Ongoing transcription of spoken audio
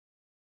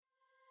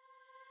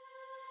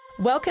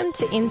Welcome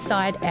to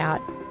Inside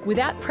Out.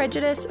 Without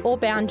prejudice or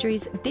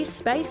boundaries, this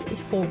space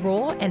is for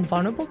raw and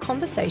vulnerable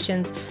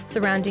conversations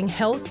surrounding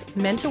health,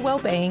 mental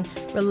well-being,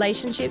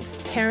 relationships,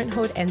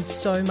 parenthood, and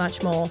so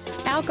much more.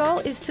 Our goal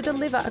is to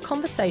deliver a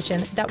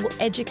conversation that will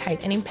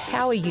educate and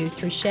empower you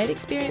through shared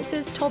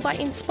experiences told by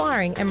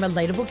inspiring and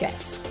relatable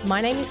guests. My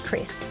name is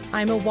Chris.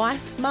 I'm a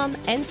wife, mum,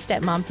 and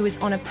stepmom who is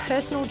on a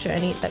personal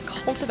journey that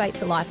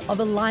cultivates a life of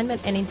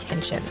alignment and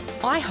intention.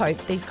 I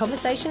hope these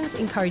conversations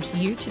encourage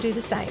you to do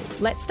the same.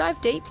 Let's dive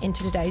deep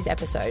into today's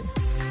episode.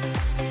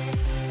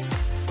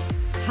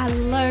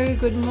 Hello,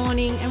 good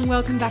morning, and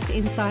welcome back to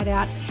Inside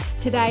Out.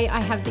 Today, I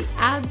have the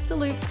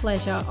absolute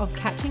pleasure of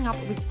catching up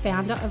with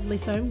founder of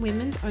Lisome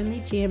Women's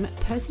Only Gym,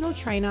 personal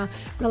trainer,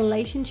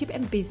 relationship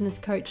and business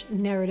coach,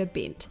 Nerida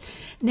Bint.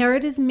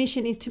 Nerida's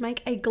mission is to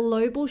make a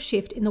global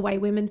shift in the way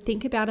women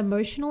think about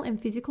emotional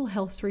and physical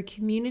health through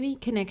community,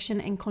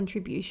 connection, and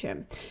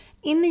contribution.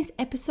 In this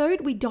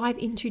episode, we dive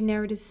into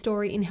Nerida's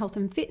story in health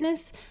and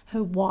fitness,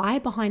 her why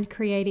behind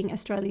creating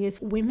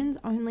Australia's women's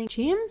only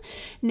gym.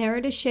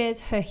 Nerida shares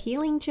her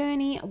healing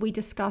journey. We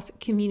discuss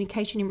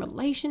communication in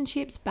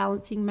relationships,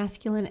 balancing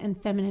masculine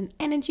and feminine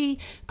energy,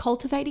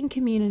 cultivating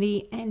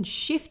community, and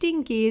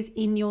shifting gears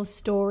in your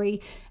story,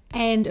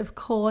 and of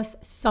course,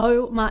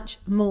 so much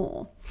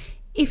more.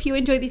 If you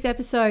enjoyed this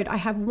episode, I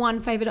have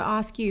one favor to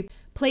ask you.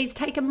 Please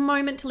take a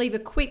moment to leave a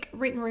quick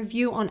written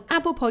review on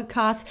Apple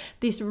Podcasts.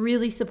 This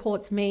really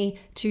supports me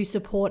to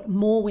support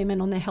more women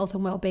on their health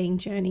and wellbeing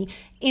journey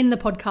in the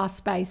podcast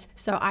space.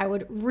 So I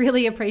would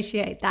really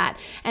appreciate that.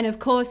 And of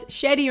course,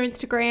 share to your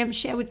Instagram,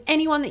 share with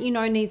anyone that you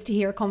know needs to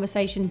hear a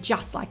conversation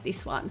just like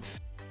this one.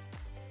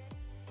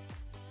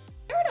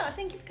 Nerida,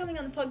 thank you for coming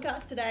on the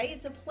podcast today.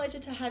 It's a pleasure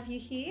to have you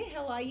here.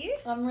 How are you?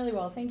 I'm really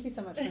well. Thank you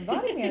so much for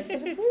inviting me. It's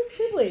such a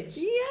privilege.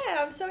 Yeah,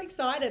 I'm so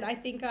excited. I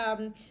think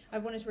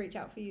I've wanted to reach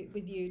out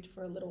with you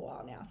for a little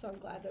while now, so I'm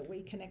glad that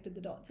we connected the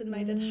dots and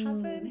made it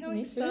happen. How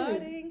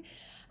exciting.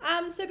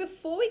 So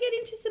before we get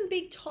into some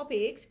big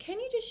topics, can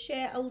you just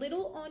share a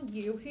little on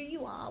you, who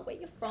you are, where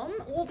you're from,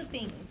 all the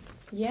things?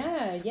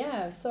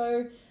 Yeah.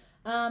 So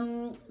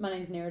my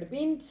name's Nerida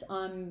Bint.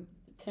 I'm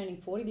turning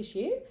 40 this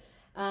year.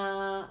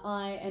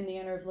 I am the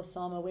owner of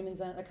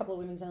Lisome, a couple of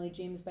women's only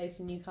gyms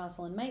based in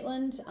Newcastle and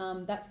Maitland.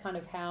 That's kind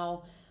of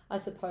how I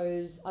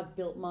suppose I've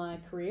built my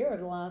career over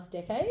the last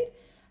decade.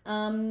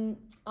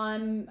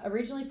 I'm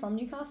originally from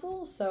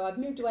Newcastle, so I've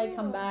moved away,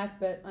 come back,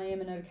 but I am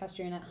an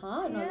Novocastrian at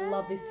heart, and I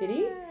love this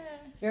city.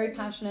 Very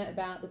passionate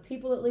about the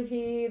people that live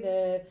here,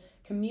 the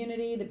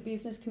community, the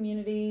business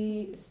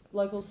community,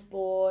 local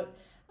sport.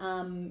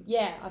 I'm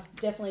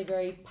definitely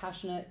very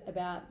passionate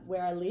about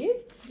where I live.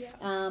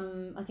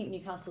 I think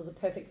Newcastle's a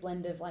perfect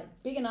blend of like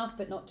big enough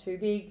but not too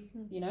big,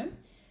 you know.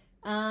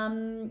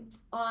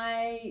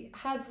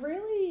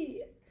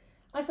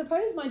 I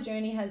suppose my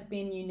journey has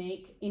been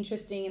unique,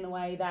 interesting in the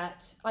way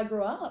that I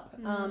grew up,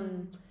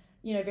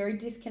 very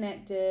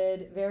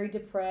disconnected, very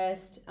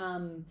depressed,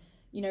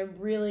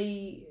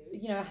 really,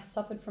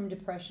 suffered from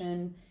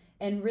depression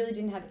and really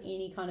didn't have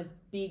any kind of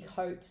big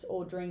hopes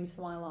or dreams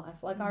for my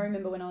life. Like I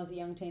remember when I was a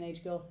young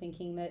teenage girl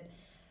thinking that,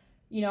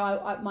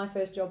 my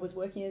first job was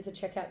working as a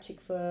checkout chick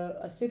for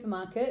a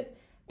supermarket.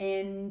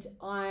 And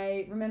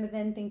I remember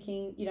then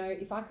thinking,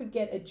 if I could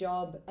get a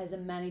job as a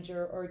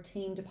manager or a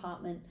team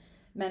department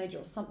manager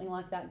or something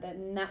like that,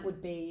 then that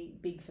would be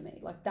big for me.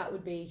 Like that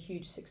would be a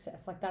huge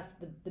success. Like that's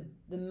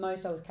the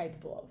most I was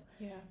capable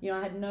of. I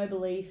had no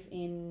belief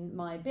in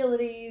my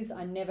abilities.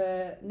 I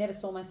never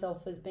saw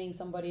myself as being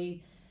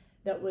somebody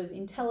that was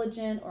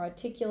intelligent or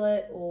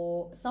articulate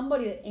or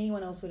somebody that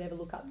anyone else would ever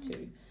look up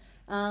to.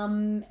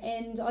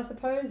 And I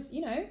suppose,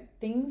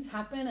 things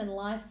happen and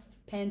life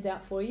pans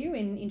out for you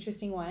in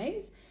interesting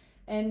ways.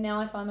 And now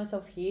I find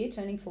myself here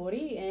turning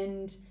 40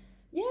 and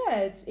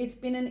it's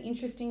been an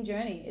interesting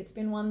journey. It's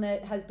been one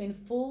that has been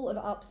full of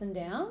ups and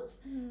downs,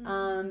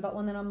 but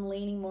one that I'm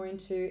leaning more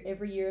into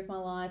every year of my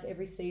life,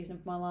 every season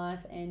of my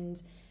life,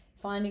 and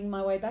finding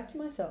my way back to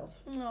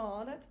myself.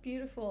 Oh, that's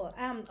beautiful.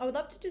 I would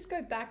love to just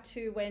go back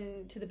to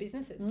the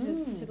businesses,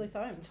 to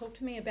Lisome. Talk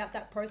to me about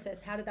that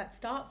process. How did that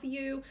start for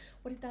you?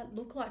 What did that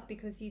look like?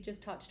 Because you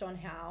just touched on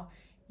how,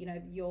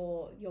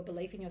 your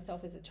belief in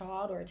yourself as a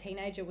child or a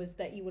teenager was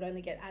that you would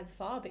only get as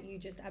far, but you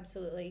just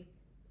absolutely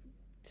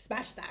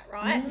smashed that,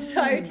 right?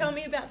 So tell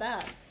me about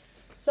that.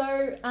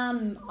 So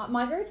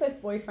my very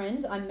first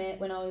boyfriend I met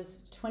when I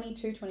was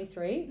 22,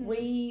 23.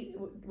 We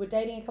were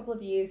dating a couple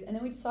of years and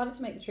then we decided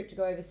to make the trip to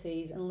go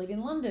overseas and live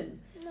in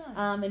London.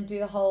 And do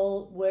the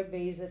whole work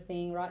visa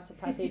thing, rites of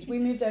passage. We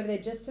moved over there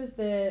just as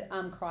the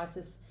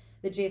crisis,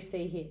 the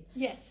GFC hit.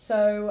 Yes.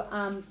 So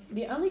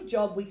the only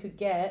job we could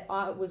get,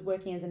 I was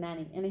working as a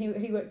nanny, and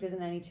he worked as a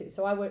nanny too.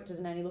 So I worked as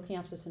a nanny looking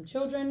after some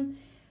children,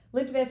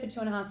 lived there for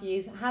 2.5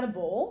 years, had a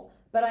ball,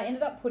 but I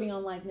ended up putting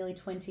on like nearly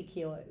 20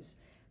 kilos.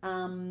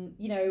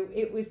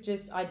 It was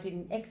just, I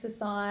didn't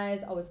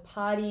exercise, I was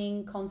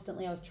partying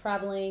constantly, I was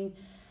traveling,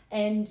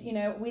 and,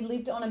 we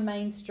lived on a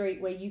main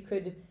street where you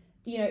could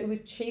it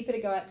was cheaper to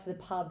go out to the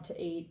pub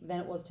to eat than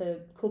it was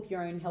to cook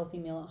your own healthy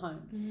meal at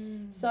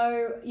home.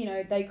 So,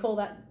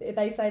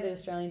 they say that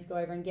Australians go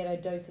over and get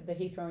a dose of the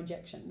Heathrow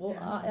injection. Well,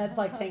 that's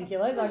like 10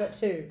 kilos. I got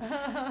 2.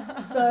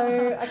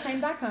 So I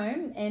came back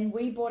home and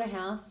we bought a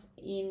house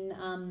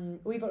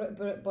we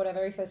bought our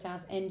very first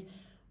house, and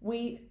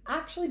we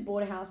actually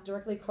bought a house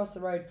directly across the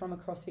road from a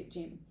CrossFit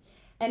gym.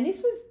 And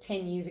this was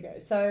 10 years ago.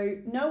 So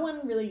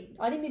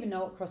I didn't even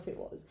know what CrossFit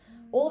was.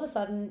 All of a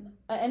sudden,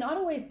 and I'd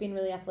always been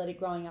really athletic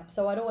growing up.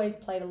 So I'd always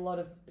played a lot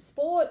of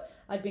sport.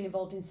 I'd been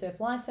involved in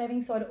surf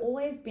lifesaving. So I'd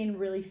always been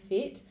really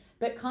fit,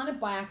 but kind of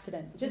by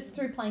accident, just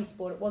through playing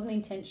sport. It wasn't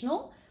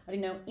intentional. I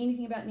didn't know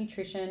anything about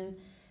nutrition.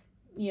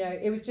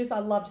 It was just, I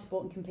loved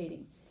sport and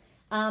competing.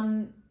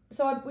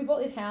 So we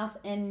bought this house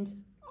and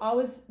I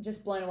was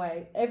just blown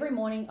away. Every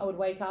morning I would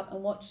wake up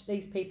and watch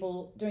these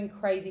people doing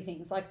crazy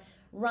things like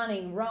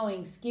running,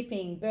 rowing,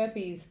 skipping,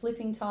 burpees,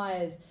 flipping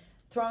tires,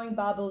 throwing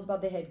barbells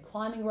above their head,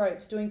 climbing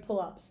ropes, doing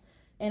pull-ups.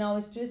 And I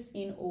was just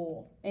in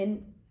awe.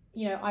 And,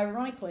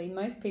 ironically,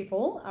 most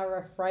people are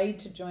afraid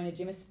to join a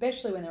gym,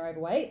 especially when they're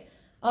overweight.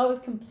 I was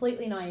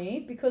completely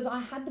naive because I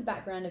had the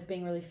background of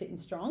being really fit and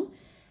strong.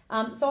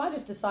 So I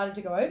just decided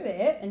to go over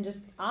there and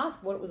just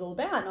ask what it was all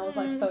about. And I was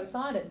so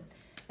excited.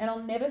 And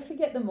I'll never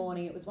forget the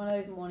morning. It was one of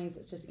those mornings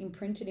that's just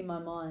imprinted in my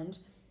mind.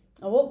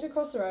 I walked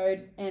across the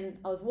road and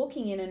I was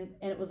walking in and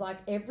it was like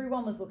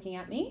everyone was looking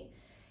at me.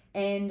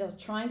 And I was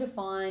trying to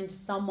find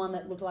someone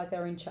that looked like they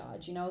were in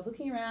charge. I was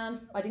looking around.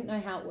 I didn't know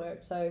how it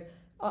worked. So,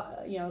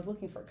 I was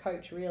looking for a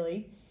coach,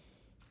 really.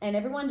 And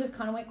everyone just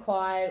kind of went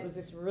quiet. It was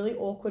this really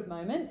awkward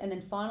moment. And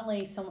then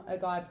finally, a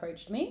guy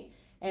approached me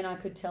and I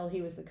could tell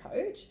he was the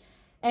coach.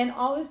 And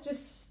I was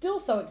just still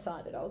so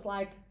excited. I was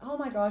like, oh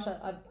my gosh,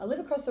 I live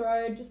across the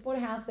road, just bought a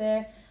house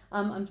there.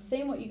 I'm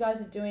seeing what you guys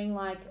are doing.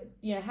 Like,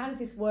 how does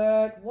this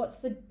work? What's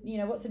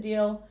the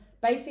deal?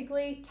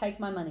 Basically, take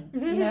my money.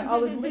 I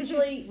was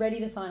literally ready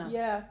to sign up.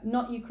 Yeah.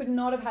 You could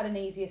not have had an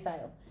easier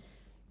sale.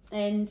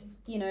 And,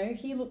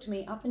 he looked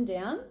me up and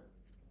down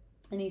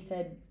and he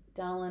said,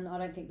 darling, I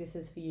don't think this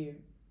is for you.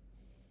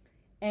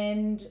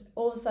 And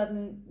all of a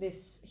sudden,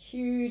 this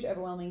huge,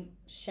 overwhelming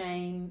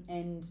shame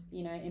and,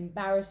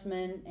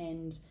 embarrassment,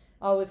 and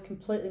I was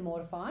completely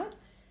mortified.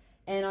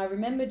 And I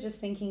remember just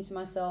thinking to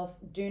myself,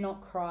 do not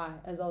cry,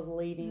 as I was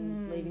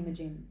leaving the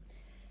gym.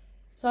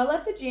 So I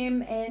left the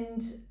gym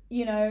and,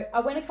 I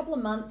went a couple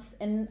of months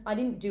and I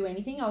didn't do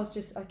anything. I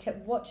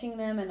kept watching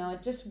them and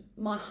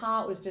my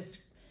heart was just,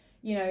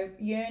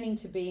 yearning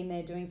to be in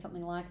there doing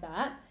something like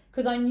that.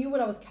 Because I knew what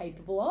I was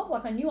capable of.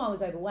 Like, I knew I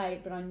was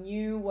overweight, but I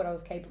knew what I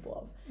was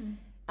capable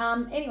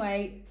of.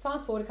 Anyway,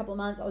 fast forward a couple of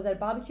months, I was at a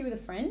barbecue with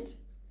a friend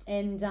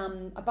and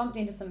I bumped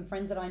into some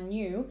friends that I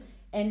knew,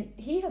 and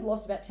he had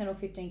lost about 10 or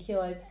 15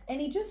 kilos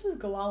and he just was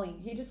glowing.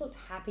 He just looked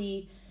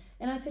happy.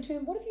 And I said to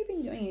him, what have you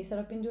been doing? And he said,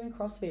 I've been doing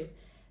CrossFit.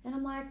 And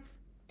I'm like,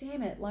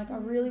 damn it. Like, I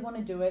really want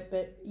to do it,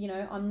 but,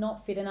 I'm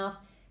not fit enough.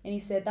 And he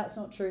said, that's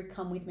not true.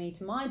 Come with me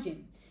to my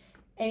gym.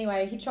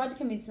 Anyway, he tried to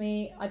convince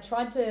me. I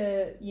tried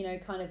to,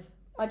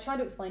 I tried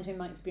to explain to him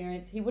my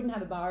experience. He wouldn't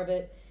have a bar of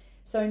it.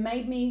 So he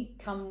made me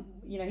come,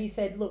 he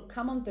said, look,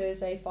 come on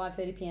Thursday,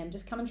 5:30 p.m.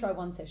 Just come and try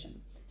one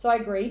session. So I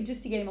agreed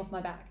just to get him off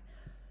my back.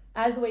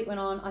 As the week went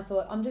on, I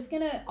thought,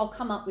 I'll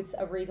come up with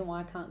a reason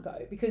why I can't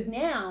go. Because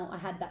now I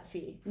had that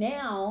fear.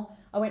 Now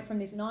I went from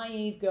this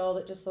naive girl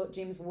that just thought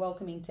gyms were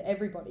welcoming to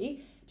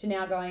everybody to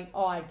now going,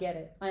 oh, I get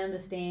it. I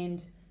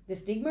understand the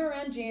stigma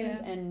around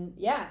gyms and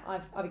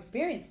I've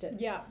experienced it.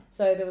 Yeah.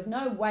 So there was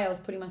no way I was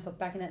putting myself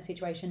back in that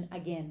situation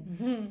again.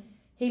 Mm-hmm.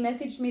 He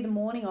messaged me the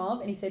morning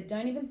of and he said,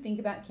 don't even think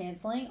about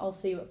cancelling. I'll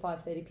see you at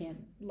 5:30 p.m.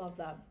 Love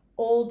that.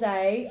 All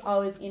day I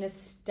was in a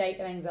state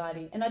of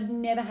anxiety and I'd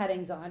never had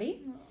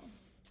anxiety.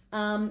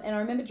 And I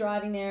remember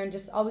driving there and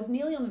I was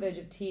nearly on the verge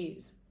of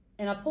tears.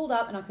 And I pulled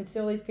up and I could see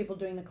all these people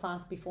doing the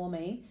class before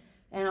me.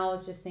 And I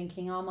was just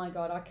thinking, oh my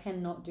God, I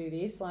cannot do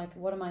this. Like,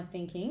 what am I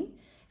thinking?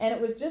 And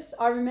it was just,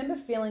 I remember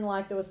feeling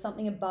like there was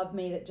something above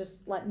me that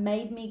just like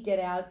made me get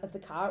out of the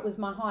car. It was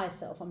my higher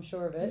self, I'm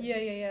sure of it.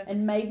 Yeah.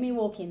 And made me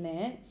walk in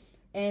there.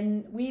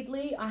 And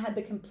weirdly, I had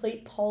the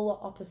complete polar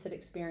opposite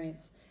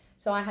experience.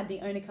 So I had the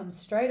owner come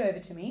straight over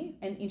to me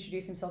and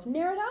introduce himself.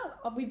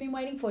 Nerida, we've been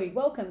waiting for you.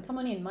 Welcome, come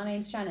on in. My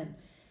name's Shannon.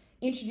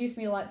 Introduced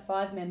me to like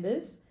 5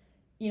 members,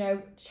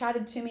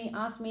 chatted to me,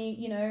 asked me,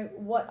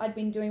 what I'd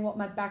been doing, what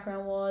my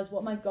background was,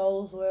 what my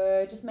goals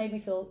were, just made me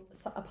feel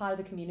a part of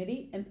the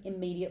community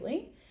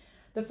immediately.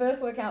 The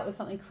first workout was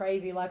something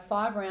crazy, like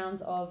 5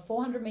 rounds of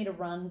 400-meter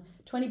run,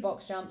 20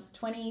 box jumps,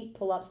 20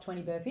 pull-ups,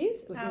 20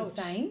 burpees. It was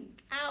insane.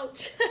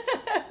 Ouch.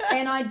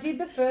 And I did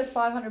the first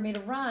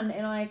 500-meter run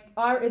and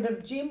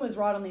the gym was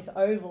right on this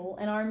oval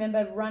and I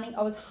remember running,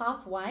 I was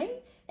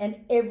halfway and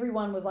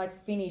everyone was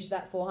like finished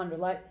that 400.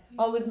 Like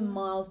I was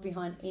miles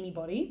behind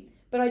anybody,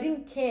 but I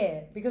didn't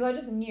care because I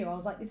just knew. I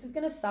was like, this is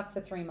going to suck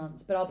for 3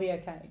 months, but I'll be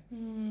okay.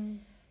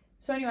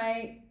 So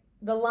anyway,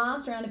 the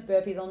last round of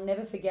burpees, I'll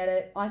never forget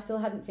it. I still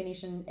hadn't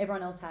finished and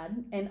everyone else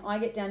had. And I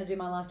get down to do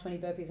my last 20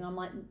 burpees and I'm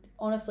like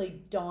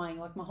honestly dying.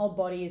 Like my whole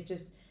body is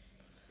just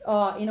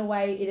Oh, in a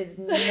way it has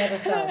never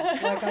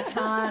felt. Like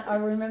I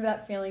remember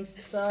that feeling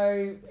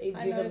so vividly.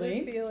 I know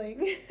the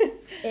feeling.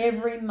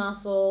 Every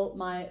muscle,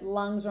 my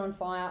lungs were on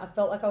fire. I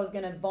felt like I was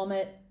going to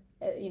vomit,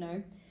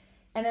 And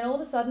then all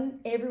of a sudden,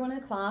 everyone in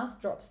the class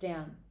drops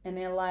down. And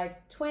they're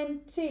like,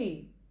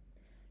 20,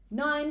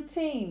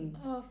 19.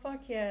 Oh,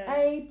 fuck yeah.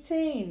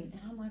 18.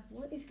 And I'm like,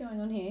 what is going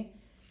on here?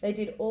 They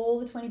did all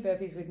the 20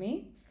 burpees with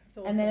me. That's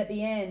awesome. And then at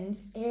the end,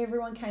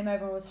 everyone came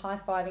over and was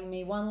high-fiving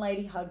me. One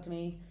lady hugged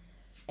me.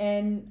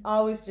 And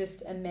I was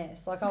just a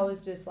mess. Like, I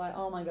was just like,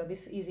 oh my God,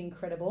 this is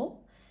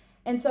incredible.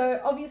 And so,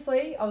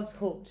 obviously, I was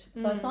hooked.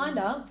 So I signed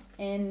up,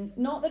 and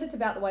not that it's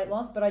about the weight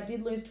loss, but I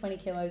did lose 20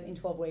 kilos in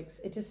 12 weeks.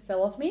 It just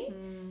fell off me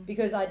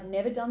because I'd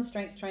never done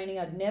strength training.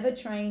 I'd never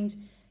trained,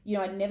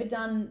 I'd never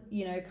done,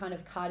 kind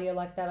of cardio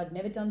like that. I'd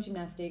never done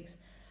gymnastics.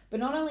 But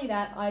not only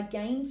that, I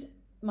gained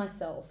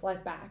myself,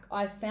 back.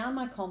 I found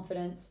my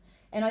confidence,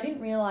 and I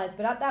didn't realize,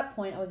 but at that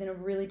point, I was in a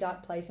really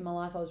dark place in my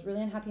life. I was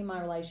really unhappy in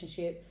my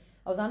relationship.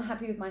 I was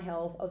unhappy with my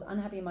health. I was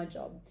unhappy in my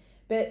job.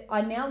 But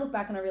I now look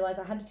back and I realize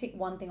I had to tick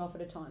one thing off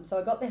at a time. So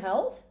I got the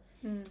health.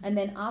 And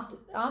then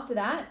after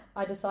that,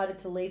 I decided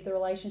to leave the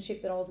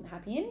relationship that I wasn't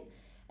happy in.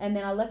 And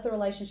then I left the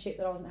relationship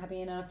that I wasn't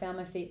happy in, and I found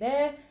my feet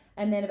there.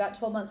 And then about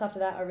 12 months after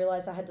that, I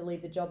realized I had to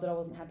leave the job that I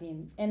wasn't happy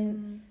in.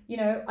 And,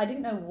 I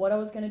didn't know what I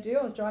was going to do.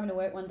 I was driving to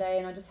work one day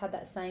and I just had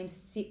that same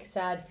sick,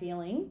 sad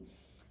feeling.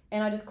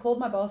 And I just called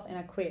my boss and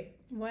I quit.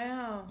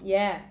 Wow.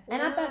 Yeah.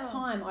 And at that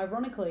time,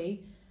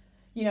 ironically,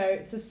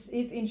 it's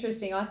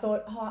interesting. I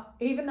thought,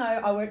 even though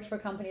I worked for a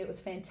company that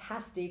was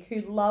fantastic,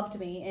 who loved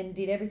me and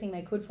did everything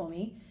they could for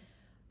me,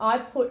 I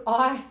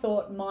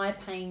thought my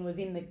pain was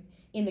in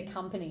the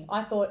company.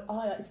 I thought,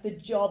 it's the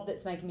job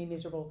that's making me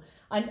miserable.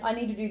 I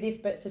need to do this,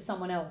 but for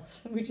someone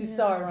else, which is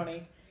so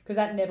ironic because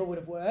that never would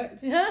have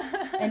worked.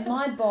 And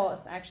my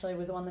boss actually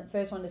was the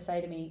first one to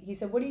say to me, he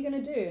said, what are you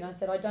going to do? And I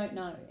said, I don't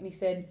know. And he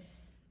said,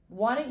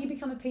 why don't you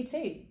become a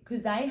PT?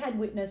 Because they had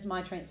witnessed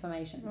my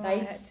transformation. Right.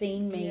 They'd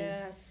seen me.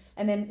 Yes.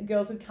 And then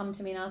girls would come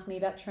to me and ask me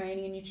about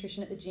training and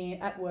nutrition at the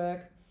gym, at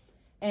work.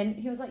 And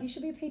he was like, you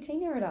should be a PT,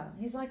 Nerida.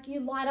 He's like, you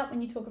light up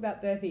when you talk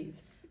about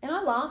burpees. And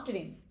I laughed at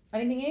him. I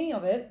didn't think any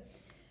of it.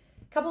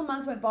 A couple of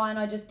months went by and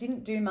I just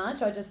didn't do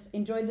much. I just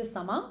enjoyed the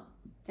summer.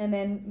 And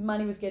then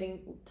money was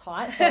getting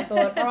tight. So I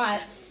thought, all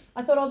right,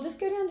 I'll just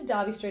go down to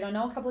Derby Street. I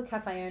know a couple of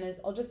cafe owners.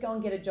 I'll just go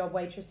and get a job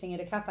waitressing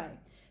at a cafe.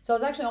 So I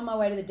was actually on my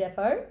way to the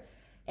depot.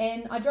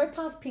 And I drove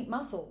past Pink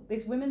Muscle,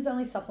 this women's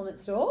only supplement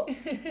store.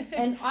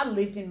 And I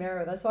lived in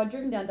Nerida, so I'd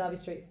driven down Derby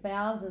Street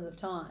thousands of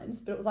times,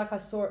 but it was like I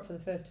saw it for the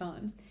first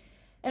time.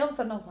 And all of a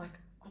sudden I was like,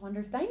 I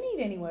wonder if they need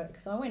any work.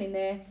 So I went in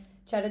there,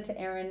 chatted to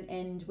Erin,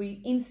 and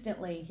we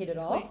instantly hit it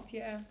off.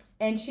 Yeah.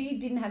 And she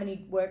didn't have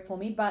any work for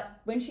me,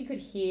 but when she could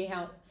hear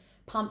how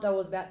pumped I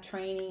was about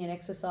training and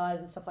exercise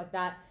and stuff like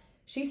that,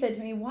 she said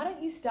to me, why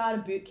don't you start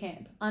a boot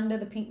camp under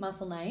the Pink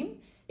Muscle name?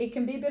 It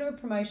can be a bit of a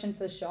promotion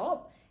for the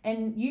shop.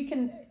 And you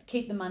can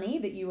keep the money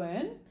that you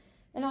earn.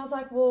 And I was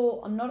like,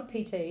 well, I'm not a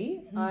PT.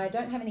 I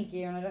don't have any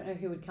gear and I don't know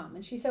who would come.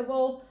 And she said,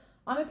 well,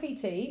 I'm a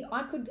PT.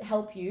 I could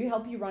help you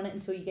run it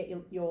until you get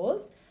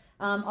yours.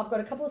 I've got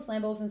a couple of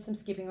slam balls and some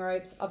skipping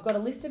ropes. I've got a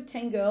list of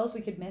 10 girls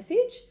we could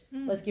message.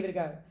 Let's give it a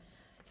go.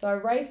 So I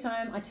raced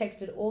home. I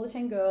texted all the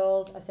 10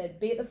 girls. I said,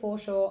 be at the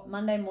foreshore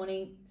Monday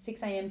morning,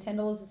 6 a.m.,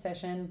 $10 a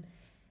session.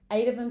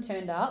 8 of them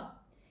turned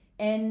up.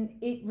 And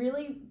it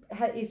really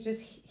is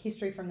just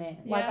history from there.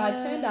 Like I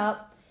turned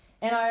up.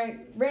 And I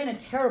ran a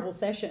terrible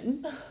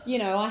session.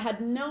 I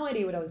had no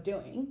idea what I was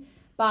doing.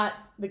 But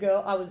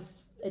I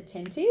was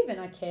attentive and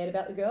I cared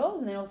about the girls.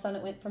 And then all of a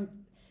sudden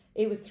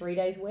it was 3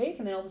 days a week.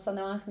 And then all of a sudden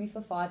they were asking me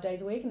for 5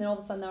 days a week. And then all of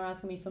a sudden they were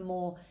asking me for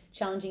more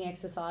challenging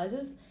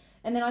exercises.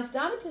 And then I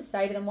started to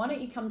say to them, why don't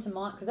you come to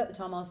mine? Because at the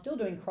time I was still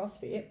doing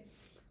CrossFit.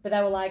 But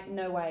they were like,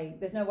 no way.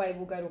 There's no way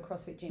we'll go to a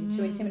CrossFit gym.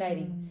 Too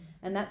intimidating.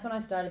 And that's when I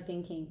started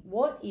thinking,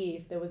 what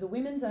if there was a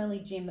women's only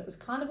gym that was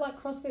kind of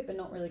like CrossFit but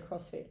not really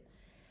CrossFit?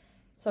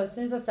 So as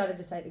soon as I started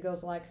to say it, the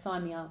girls were like,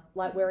 sign me up,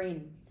 like we're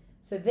in.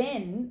 So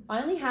then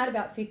I only had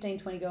about 15,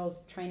 20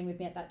 girls training with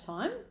me at that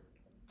time.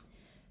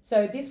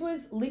 So this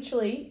was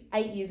literally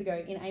 8 years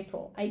ago in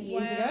April, 8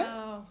 years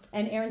ago.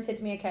 And Erin said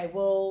to me, okay,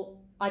 well,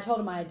 I told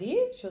her my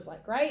idea. She was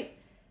like, great.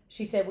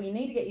 She said, well, you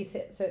need to get your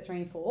Cert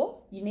 3 and 4.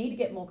 You need to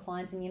get more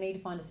clients and you need to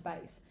find a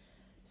space.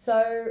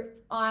 So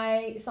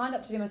I signed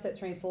up to do my Cert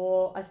 3 and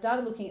 4. I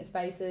started looking at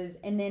spaces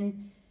and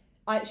then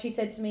she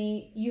said to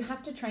me, you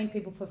have to train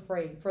people for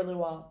free for a little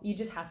while. You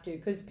just have to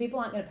because people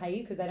aren't going to pay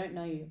you because they don't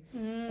know you.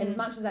 And as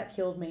much as that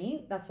killed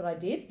me, that's what I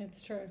did.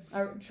 It's true.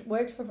 I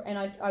worked and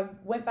I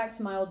went back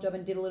to my old job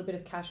and did a little bit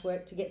of cash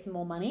work to get some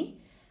more money.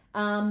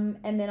 And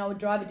then I would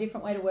drive a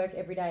different way to work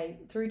every day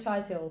through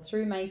Ties Hill,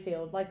 through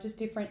Mayfield, like just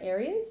different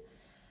areas.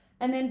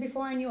 And then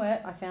before I knew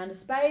it, I found a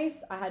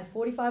space. I had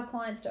 45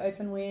 clients to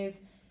open with.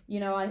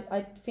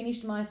 I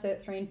finished my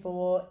Cert 3 and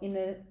 4 in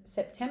the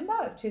September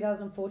of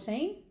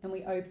 2014 and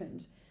we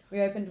opened. We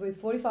opened with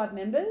 45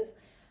 members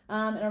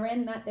and I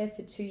ran that there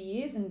for 2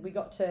 years and we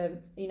got to,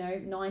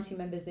 90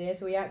 members there.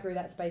 So we outgrew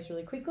that space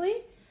really quickly.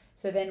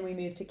 So then we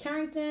moved to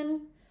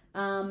Carrington.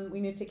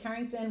 We moved to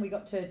Carrington. We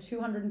got to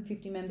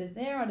 250 members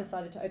there. I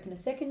decided to open a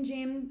second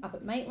gym up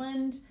at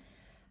Maitland.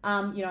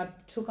 I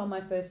took on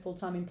my first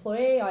full-time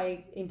employee.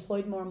 I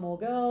employed more and more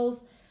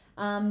girls.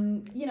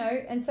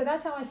 And so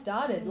that's how I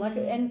started.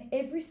 And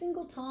every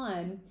single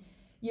time,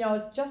 I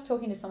was just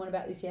talking to someone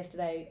about this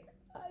yesterday.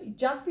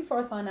 Just before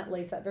I signed that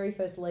lease, that very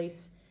first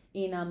lease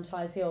in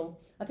Tyers Hill,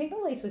 I think the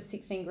lease was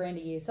 $16,000 a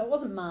year, so it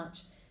wasn't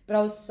much, but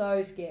I was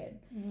so scared.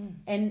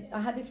 And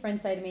I had this friend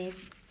say to me,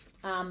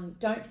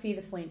 don't fear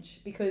the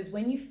flinch, because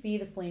when you fear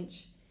the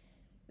flinch,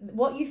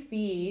 what you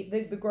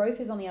fear, the growth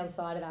is on the other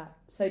side of that.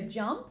 So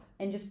jump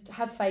and just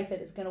have faith that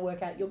it's going to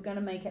work out. You're going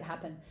to make it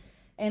happen.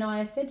 And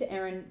I said to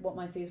Erin what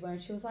my fears were,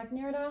 and she was like,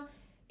 Nerida,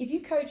 if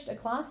you coached a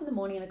class in the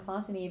morning and a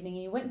class in the evening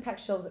and you went and packed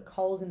shelves at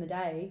Coles in the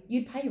day,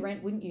 you'd pay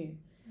rent, wouldn't you?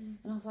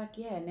 And I was like,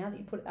 yeah, now that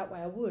you put it that way,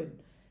 I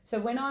would. So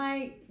when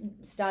I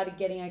started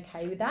getting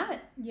okay with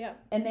that,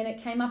 and then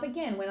it came up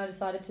again when I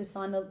decided to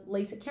sign the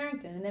lease at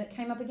Carrington, and then it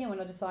came up again when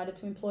I decided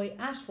to employ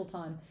Ash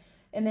full-time,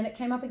 and then it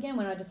came up again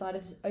when I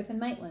decided to open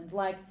Maitland.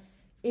 Like,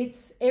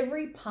 it's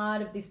every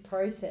part of this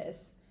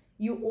process,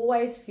 you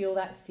always feel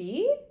that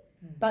fear,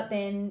 but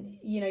then,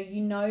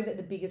 you know that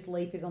the biggest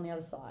leap is on the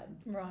other side.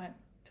 Right.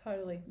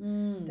 Totally.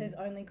 There's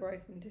only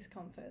growth and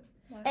discomfort.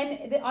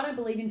 And I don't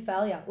believe in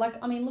failure. Look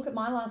at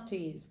my last 2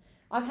 years.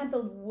 I've had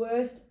the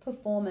worst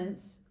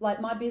performance.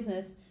 My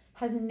business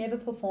has never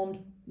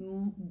performed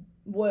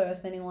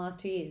worse than in the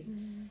last 2 years.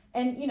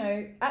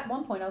 And, at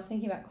one point I was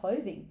thinking about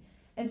closing.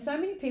 And so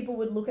many people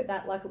would look at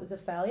that like it was a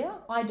failure.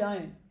 I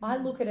don't. I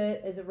look at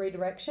it as a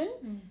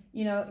redirection.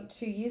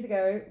 2 years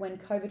ago when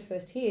COVID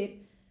first hit,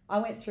 I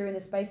went through, in the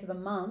space of a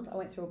month, I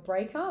went through a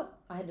breakup.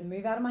 I had to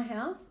move out of my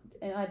house,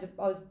 and I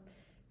was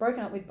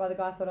broken up with by the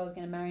guy I thought I was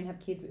going to marry and have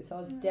kids with. So I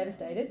was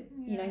devastated.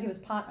 Yeah. He was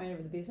part owner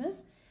of the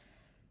business.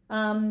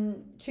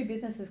 2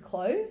 businesses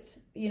closed,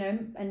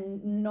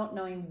 and not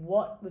knowing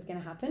what was going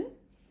to happen.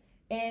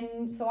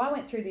 And so I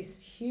went through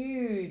this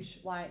huge,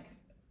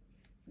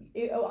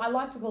 I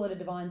like to call it a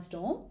divine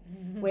storm,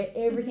 where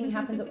everything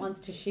happens at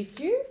once to shift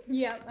you.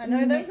 Yeah, I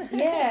know them.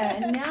 Yeah,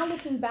 and now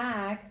looking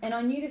back, and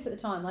I knew this at the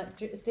time,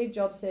 Steve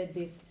Jobs said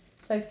this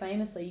so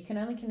famously, you can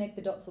only connect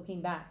the dots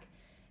looking back.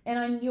 And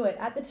I knew it.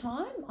 At the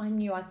time,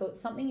 I thought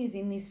something is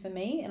in this for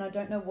me, and I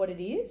don't know what it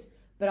is,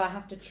 but I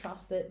have to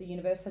trust that the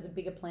universe has a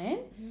bigger plan.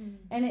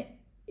 And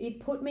it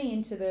put me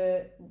into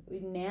the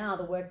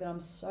work that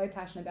I'm so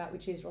passionate about,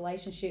 which is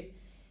relationship,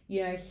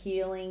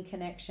 healing,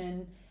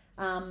 connection.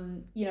 I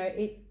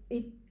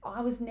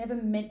was never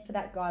meant for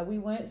that guy. We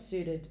weren't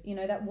suited.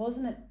 That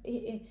wasn't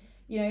it.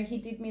 He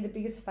did me the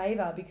biggest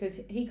favor because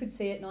he could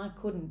see it and I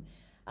couldn't.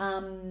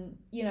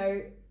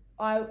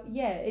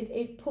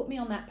 It put me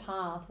on that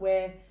path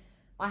where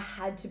I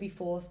had to be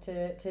forced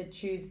to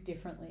choose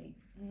differently.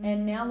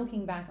 And now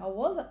looking back, I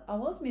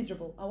was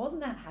miserable. I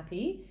wasn't that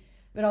happy,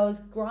 but I was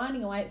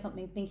grinding away at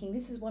something thinking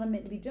this is what I'm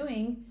meant to be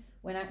doing,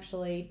 when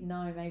actually,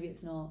 no, maybe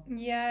it's not.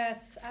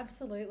 Yes,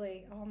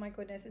 absolutely. Oh my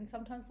goodness. And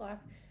sometimes life,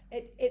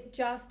 it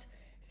just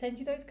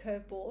sends you those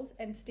curveballs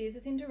and steers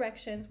us in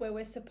directions where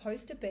we're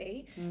supposed to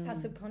be. Our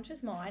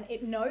subconscious mind,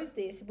 it knows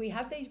this. We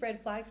have these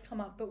red flags come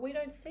up, but we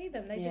don't see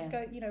them. They just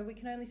go, we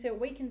can only see what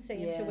we can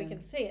see until we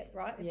can see it,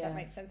 right? If that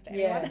makes sense to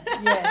anyone.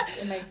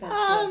 Yes, it makes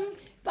sense.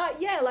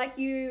 But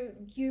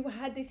you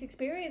had this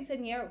experience,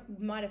 and it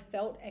might have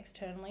felt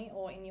externally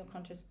or in your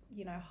conscious,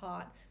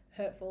 heart,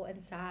 hurtful and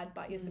sad,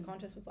 but your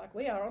subconscious was like,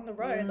 we are on the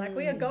road,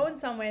 we are going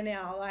somewhere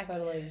now.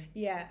 Totally.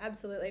 Yeah,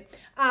 absolutely.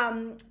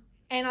 And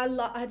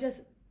I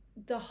just,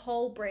 the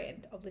whole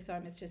brand of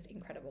Lissome is just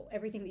incredible.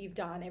 Everything that you've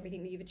done,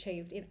 everything that you've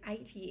achieved in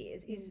 8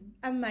 years is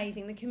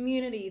amazing. The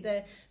community,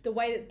 the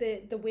way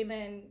that the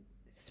women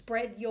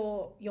spread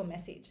your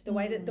message, the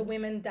way that the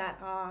women that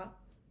are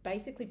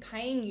basically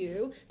paying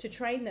you to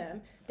train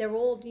them, they're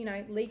all,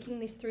 leaking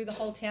this through the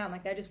whole town.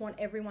 They just want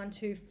everyone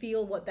to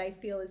feel what they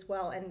feel as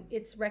well. And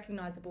it's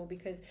recognizable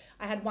because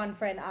I had one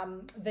friend,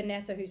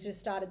 Vanessa, who's just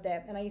started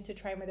there, and I used to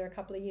train with her a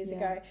couple of years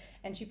ago,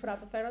 and she put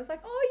up a photo. I was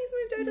like, oh, you've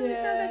moved over to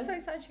Lissome, that's so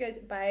exciting. She goes,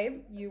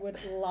 babe, you would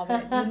love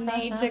it. You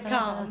need to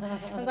come.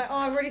 I was like, oh,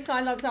 I've already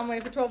signed up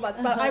somewhere for 12 months,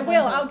 but I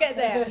will, I'll get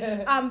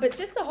there. But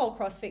just the whole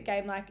CrossFit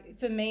game,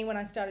 for me, when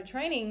I started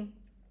training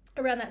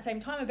around that same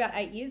time, about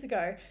 8 years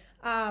ago,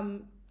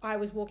 I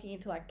was walking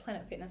into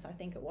Planet Fitness, I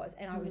think it was,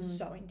 and I was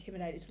so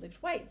intimidated to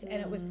lift weights. And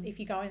it was, if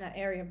you go in that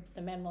area,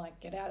 the men were like,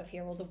 get out of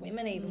here, or the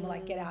women even were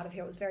like, get out of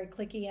here. It was very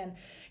cliquey, and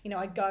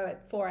I'd go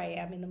at 4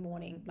 a.m. in the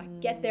morning,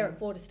 get there at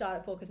 4 to start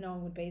at 4 because no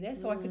one would be there,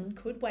 so I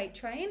could weight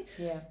train.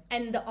 Yeah.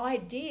 And the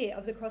idea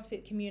of the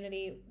CrossFit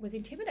community was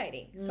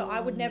intimidating. So I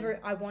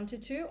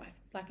wanted to,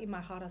 in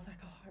my heart, I was like,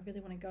 oh, I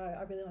really want to go.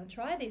 I really want to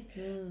try this.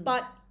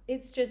 But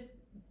it's just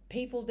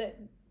people that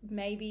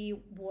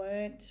maybe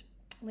weren't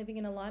living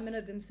in alignment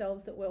of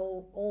themselves, that were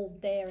all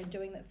there and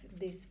doing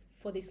this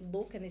for this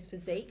look and this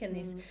physique and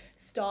this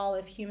style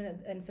of human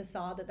and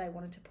facade that they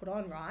wanted to put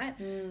on, right?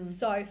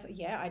 So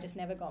I just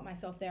never got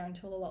myself there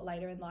until a lot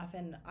later in life,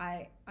 and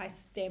I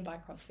stand by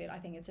CrossFit. I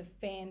think it's a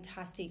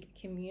fantastic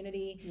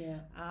community.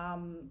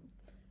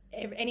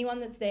 anyone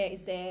that's there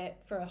is there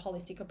for a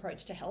holistic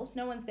approach to health.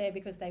 No one's there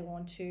because they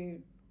want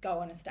to go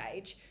on a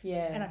stage.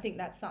 Yeah. And I think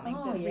that's something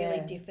that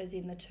really differs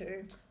in the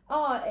two.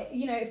 Oh,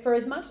 you know, for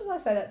as much as I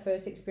say that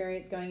first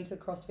experience going into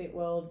the CrossFit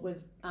world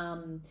was,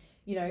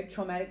 you know,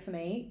 traumatic for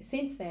me,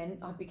 since then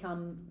I've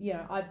become, you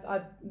know,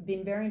 I've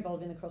been very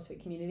involved in the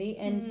CrossFit community.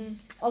 And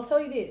I'll tell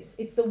you this,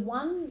 it's the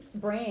one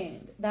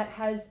brand that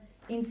has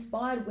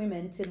inspired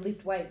women to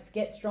lift weights,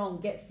 get strong,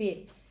 get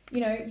fit.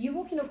 You know, you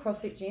walk into a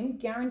CrossFit gym,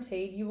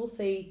 guaranteed you will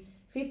see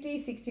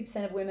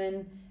 50-60% of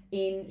women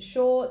in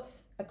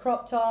shorts, a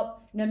crop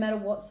top, no matter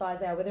what size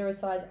they are, whether a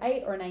size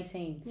 8 or an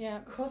 18. Yeah.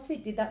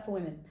 CrossFit did that for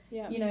women.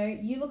 Yeah. You know,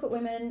 you look at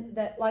women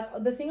that,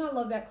 like, the thing I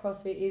love about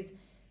CrossFit is,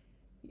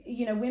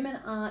 you know, women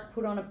aren't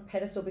put on a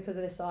pedestal because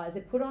of their size.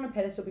 They're put on a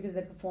pedestal because of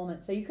their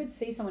performance. So you could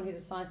see someone who's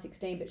a size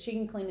 16, but she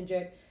can clean and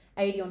jerk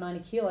 80 or 90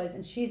 kilos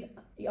and she's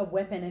a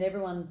weapon and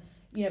everyone,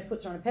 you know,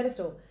 puts her on a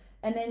pedestal.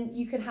 And then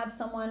you could have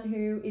someone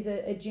who is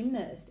a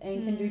gymnast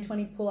and can do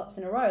 20 pull-ups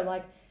in a row.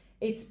 Like,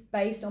 it's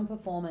based on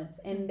performance.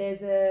 And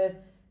there's a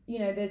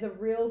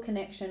real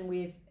connection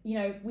with, you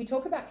know, we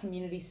talk about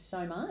community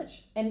so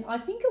much. And I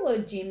think a lot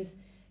of gyms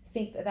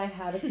think that they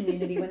have a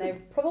community when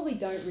they probably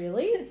don't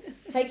really.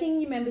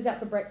 Taking your members out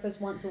for breakfast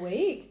once a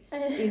week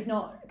is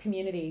not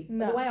community.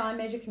 No. The way I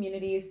measure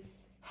community is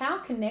how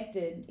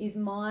connected is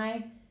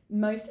my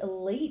most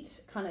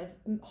elite, kind of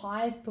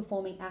highest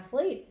performing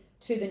athlete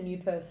to the new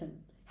person.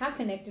 How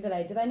connected are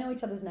they? Do they know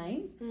each other's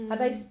names? Have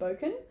they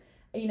spoken?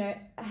 You know,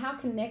 how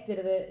connected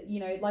are the, you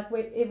know, like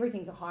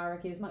everything's a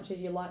hierarchy as much as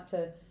you like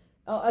to,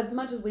 as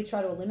much as we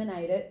try to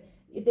eliminate it,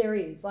 there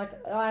is. Like,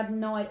 I have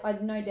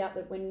no doubt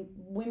that when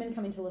women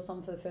come into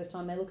Lasom for the first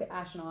time, they look at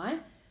Ash and I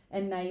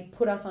and they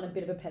put us on a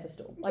bit of a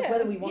pedestal. Like,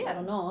 whether we want that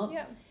or not.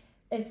 Yeah.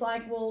 It's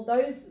like, well,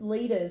 those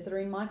leaders that are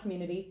in my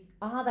community,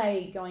 are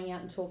they going out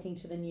and talking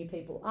to the new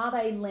people? Are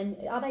they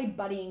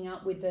buddying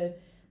up with the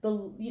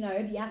you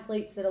know, the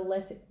athletes that are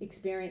less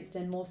experienced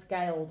and more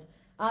scaled?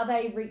 Are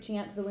they reaching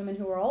out to the women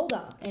who are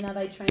older, and are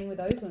they training with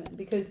those women?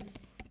 Because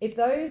if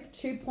those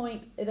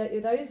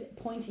those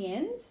pointy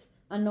ends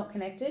are not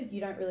connected, you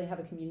don't really have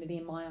a community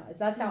in my eyes.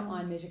 That's how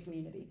I measure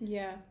community.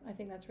 Yeah, I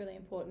think that's really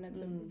important.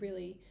 It's a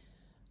really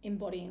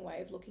embodying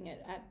way of looking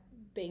at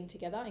being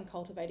together and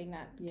cultivating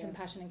that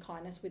compassion and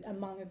kindness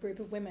among a group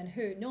of women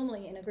who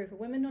normally in a group of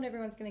women, not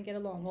everyone's going to get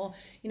along, or,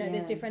 you know,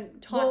 there's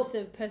different types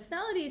of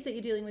personalities that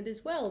you're dealing with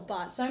as well.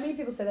 But so many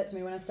people said that to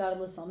me when I started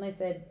Lasom. They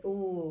said,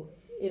 "Ooh,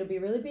 it'll be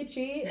really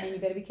bitchy and you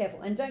better be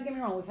careful." And don't get me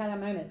wrong, we've had our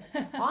moments.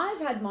 I've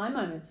had my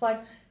moments.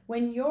 Like,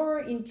 when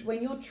you're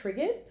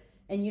triggered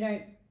and you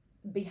don't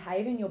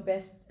behave in your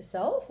best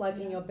self, like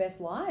in your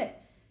best light,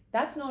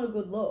 that's not a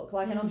good look.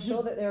 Like, and I'm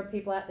sure that there are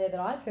people out there that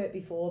I've hurt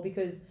before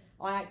because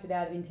I acted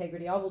out of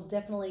integrity. I will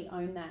definitely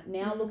own that.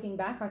 Now, looking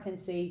back, I can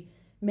see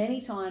many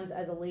times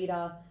as a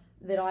leader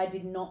that I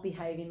did not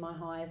behave in my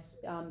highest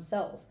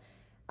self.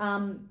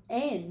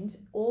 And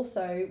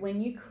also,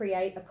 when you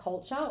create a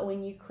culture, or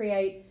when you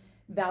create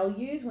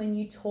values, when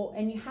you talk,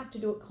 and you have to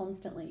do it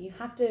constantly. You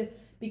have to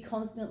be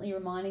constantly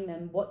reminding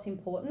them what's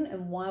important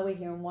and why we're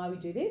here and why we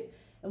do this.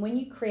 And when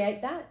you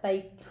create that,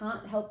 they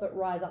can't help but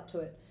rise up to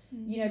it.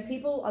 You know,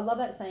 people, I love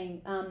that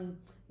saying.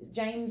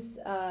 James,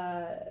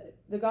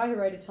 the guy who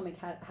wrote Atomic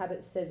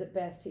Habits, says it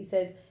best. He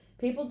says,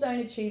 people don't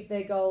achieve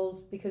their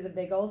goals because of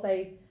their goals.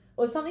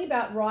 Or something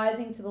about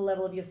rising to the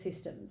level of your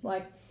systems.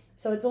 Like,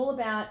 so it's all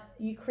about,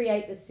 you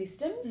create the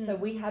systems. So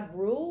we have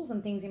rules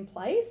and things in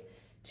place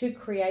to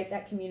create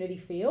that community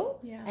feel.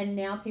 Yeah. And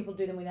now people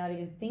do them without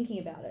even thinking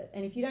about it.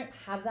 And if you don't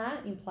have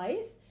that in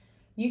place,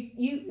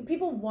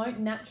 people won't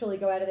naturally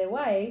go out of their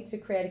way to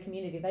create a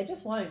community. They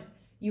just won't.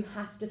 You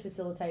have to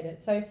facilitate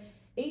it. So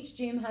each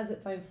gym has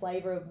its own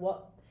flavor of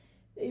what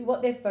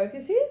their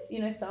focus is.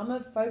 You know, some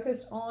are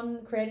focused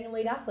on creating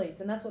elite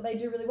athletes, and that's what they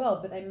do really well,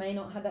 but they may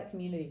not have that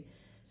community.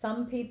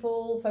 Some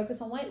people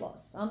focus on weight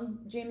loss. Some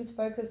gyms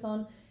focus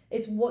on,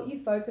 it's what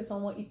you focus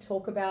on, what you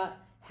talk about,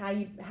 how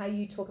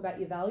you talk about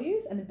your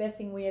values. And the best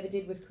thing we ever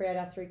did was create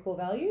our 3 core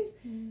values: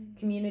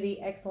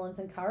 community, excellence,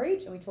 and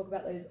courage. And we talk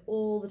about those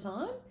all the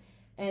time.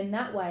 And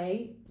that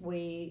way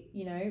we,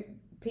 you know,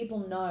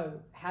 people know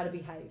how to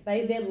behave.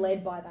 They're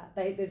led by that.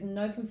 There's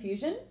no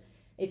confusion.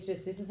 It's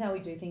just, this is how we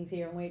do things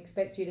here, and we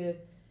expect you to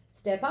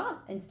step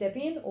up and step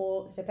in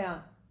or step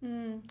out.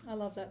 I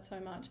love that so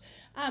much.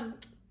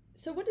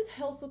 So what does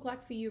health look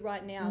like for you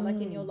right now?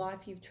 Like, in your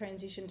life, you've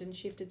transitioned and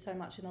shifted so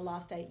much in the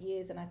last 8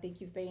 years, and I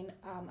think you've been,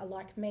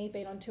 like me,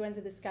 been on 2 ends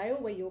of the scale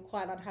where you were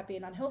quite unhappy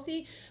and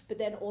unhealthy, but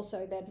then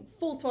also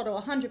full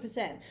throttle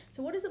 100%.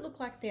 So what does it look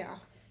like now?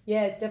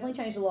 Yeah, it's definitely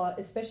changed a lot,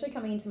 especially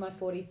coming into my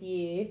 40th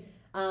year.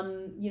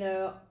 You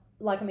know,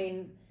 like, I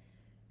mean,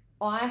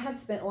 I have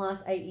spent the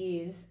last 8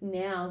 years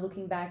now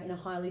looking back in a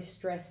highly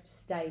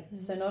stressed state.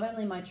 So not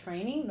only my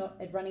training, not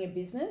running a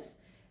business,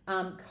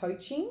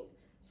 coaching.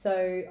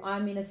 So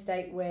I'm in a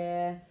state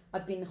where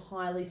I've been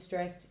highly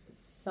stressed.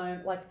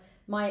 So, like,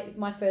 my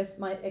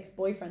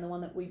ex-boyfriend, the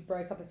one that we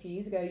broke up a few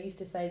years ago, used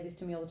to say this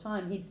to me all the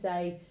time. He'd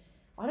say,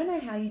 "I don't know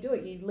how you do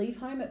it. You leave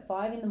home at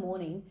 5 a.m.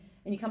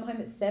 and you come home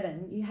at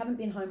 7. You haven't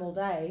been home all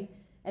day,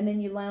 and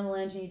then you lay on the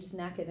lounge and you're just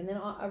knackered. And then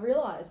I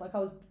realised, like, I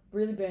was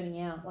really burning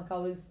out. Like, I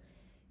was,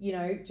 you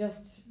know,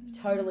 just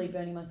totally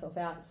burning myself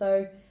out.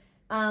 So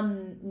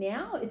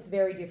now it's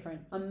very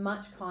different. I'm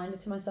much kinder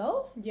to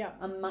myself. Yeah.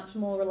 I'm much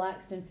more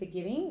relaxed and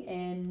forgiving,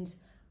 and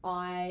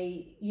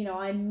I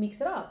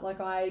mix it up. Like,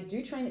 I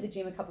do train at the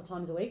gym a couple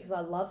times a week because I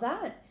love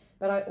that,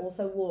 but I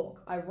also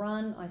walk, I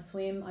run, I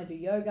swim, I do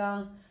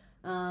yoga.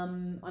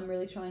 I'm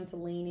really trying to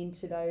lean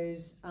into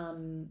those,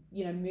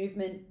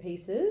 movement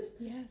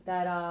pieces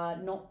that are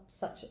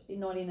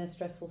not in a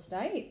stressful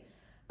state.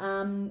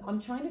 I'm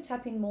trying to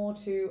tap in more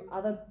to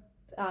other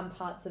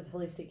parts of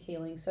holistic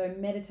healing. So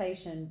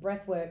meditation,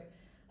 breath work,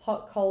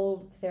 hot,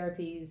 cold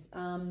therapies,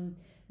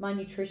 my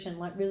nutrition,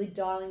 like really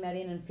dialing that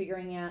in and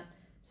figuring out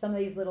some of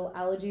these little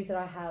allergies that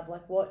I have,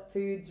 like what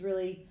foods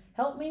really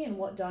help me and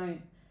what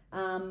don't.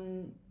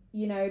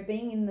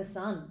 Being in the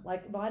sun,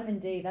 like vitamin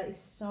D, that is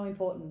so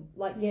important.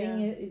 Like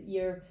getting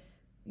your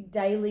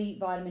daily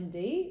vitamin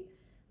D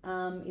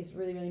is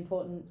really, really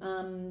important.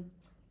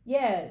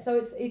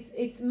 So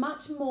it's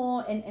much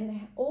more,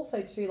 and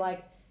also to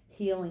like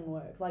healing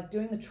work, like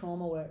doing the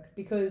trauma work,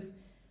 because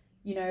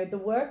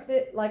the work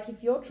that, like,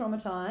 if you're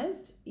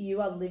traumatized, you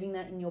are living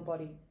that in your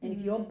body, and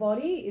if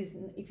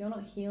you're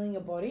not healing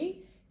your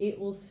body, it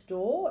will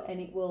store and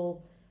it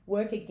will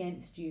work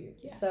against you.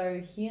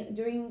 So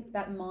doing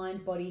that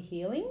mind body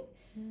healing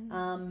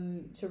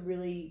to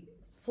really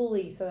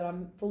fully, so that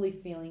I'm fully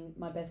feeling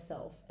my best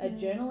self.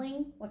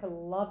 Journaling, like I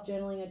love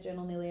journaling. I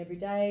journal nearly every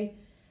day.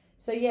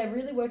 So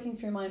really working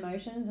through my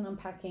emotions and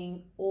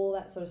unpacking all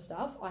that sort of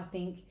stuff, I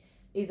think,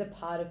 is a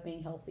part of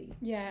being healthy.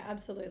 Yeah,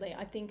 absolutely.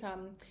 I think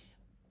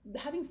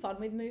having fun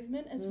with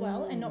movement as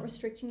well, and not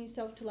restricting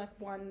yourself to like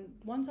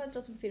one size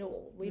doesn't fit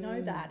all. We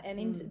know that. And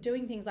in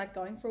doing things like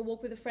going for a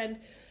walk with a friend,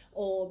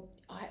 or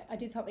I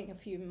did something a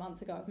few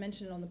months ago, I've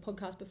mentioned it on the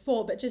podcast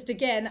before, but just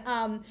again,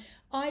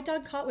 I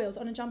done cartwheels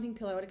on a jumping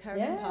pillow at a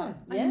caravan park.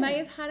 I may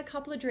have had a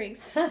couple of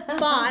drinks, but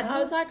I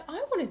was like, I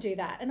want to do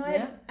that. And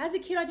as a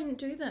kid, I didn't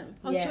do them.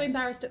 I was too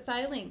embarrassed at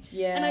failing.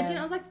 And I didn't.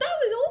 I was like, that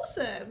was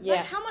awesome.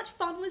 Like, how much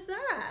fun was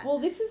that? Well,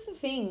 this is the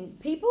thing.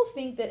 People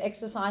think that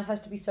exercise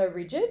has to be so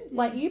rigid.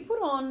 Like, you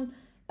put on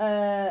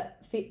a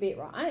Fitbit,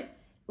 right?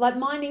 Like,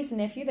 my niece and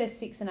nephew, they're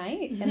 6 and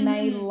 8, and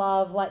they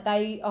love, like,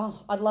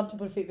 I'd love to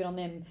put a Fitbit on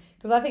them,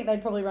 because I think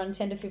they'd probably run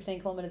 10 to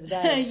 15 kilometres a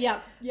day.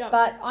 Yep.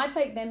 But I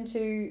take them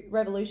to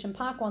Revolution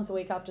Park once a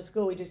week after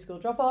school. We do school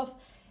drop-off.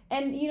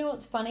 And you know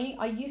what's funny?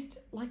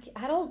 Like,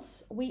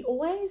 adults, we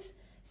always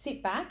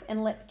sit back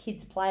and let the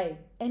kids play.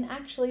 And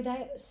actually,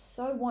 they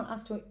so want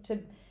us to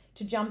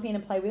jump in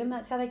and play with them.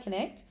 That's how they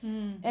connect.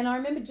 And I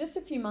remember just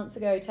a few months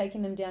ago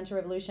taking them down to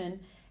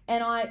Revolution,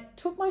 and I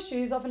took my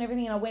shoes off and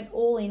everything, and I went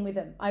all in with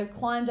them. I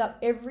climbed up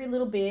every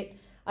little bit.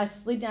 I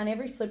slid down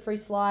every slippery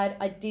slide.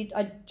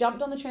 I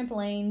jumped on the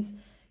trampolines.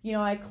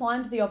 I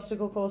climbed the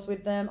obstacle course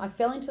with them. I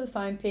fell into the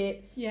foam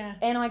pit. Yeah.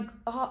 And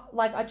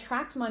I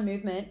tracked my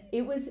movement.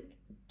 It was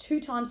 2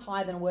 times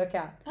higher than a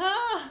workout.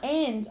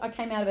 And I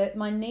came out of it.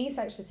 My niece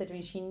actually said to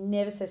me, she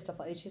never says stuff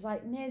like this. She's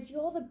like, Nez,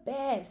 you're the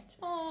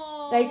best.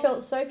 Aww. They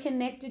felt so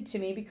connected to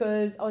me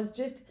because I was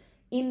just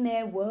in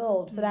their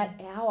world for that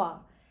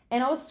hour.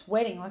 And I was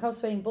sweating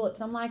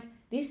bullets. And I'm like,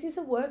 this is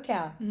a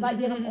workout, but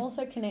yet I'm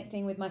also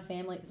connecting with my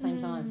family at the same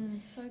time.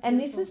 So and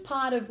this is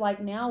part of, like,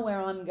 now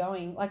where I'm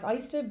going. Like, I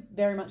used to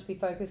very much be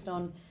focused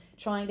on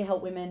trying to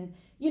help women,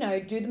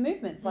 do the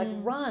movements, like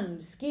run,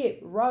 skip,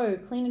 row,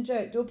 clean and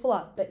jerk, do a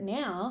pull-up. But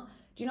now,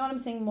 do you know what I'm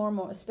seeing more and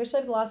more, especially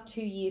over the last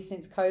 2 years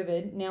since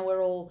COVID, now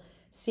we're all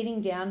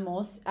sitting down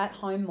more, at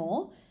home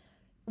more.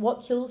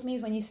 What kills me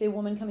is when you see a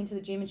woman come into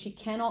the gym and she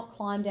cannot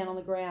climb down on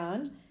the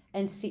ground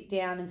and sit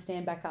down and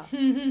stand back up.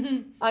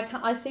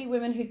 I see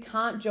women who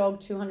can't jog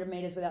 200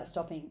 meters without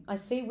stopping. I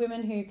see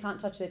women who can't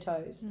touch their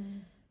toes.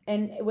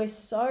 And we're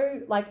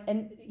so, like,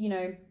 and,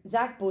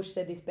 Zach Bush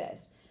said this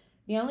best.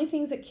 The only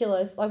things that kill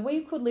us, like,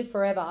 we could live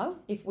forever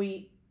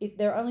if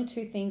there are only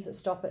 2 things that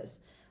stop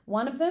us.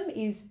 One of them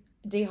is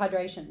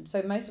dehydration.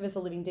 So most of us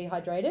are living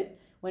dehydrated.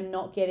 We're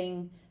not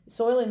getting,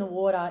 soil in the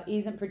water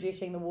isn't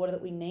producing the water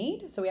that we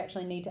need. So we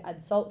actually need to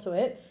add salt to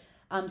it.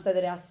 So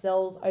that our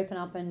cells open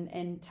up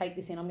and take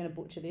this in. I'm going to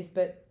butcher this,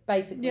 but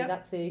basically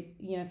that's the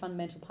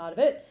fundamental part of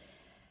it.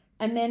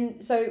 And then,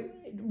 so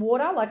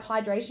water, like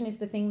hydration, is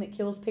the thing that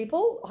kills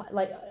people,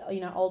 like,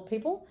 old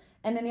people.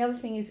 And then the other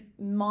thing is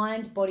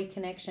mind-body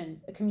connection,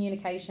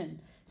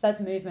 communication. So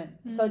that's movement.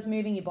 So it's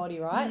moving your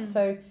body, right?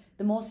 So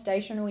the more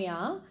stationary we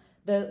are,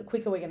 the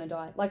quicker we're going to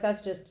die. Like,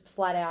 that's just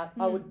flat out.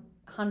 I would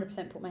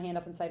 100% put my hand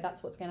up and say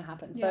that's what's going to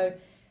happen. So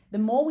the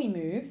more we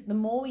move, the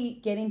more we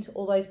get into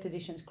all those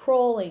positions,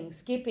 crawling,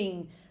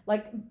 skipping,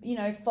 like,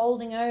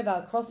 folding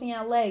over, crossing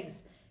our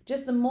legs.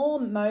 Just the more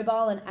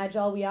mobile and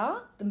agile we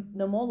are,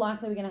 the more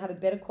likely we're going to have a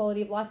better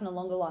quality of life and a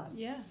longer life.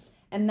 Yeah.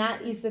 And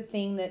that is the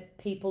thing that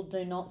people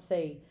do not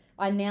see.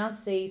 I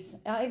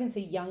even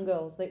see young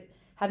girls that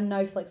have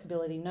no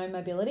flexibility, no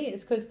mobility.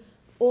 It's because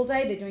all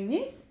day they're doing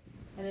this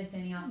and they're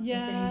standing up and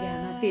sitting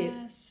down. That's it.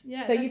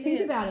 Yeah, so you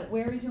think about it.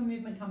 Where is your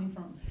movement coming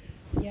from?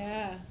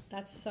 Yeah,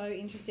 that's so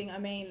interesting. I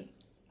mean,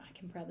 I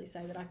can proudly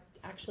say that I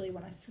actually,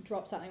 when I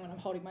drop something when I'm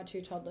holding my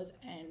 2 toddlers,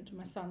 and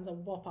my son's a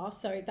whopper,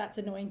 so that's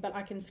annoying, but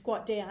I can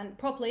squat down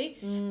properly,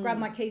 grab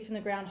my keys from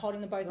the ground, holding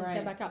them both and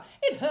stand back up.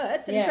 It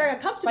hurts and it's very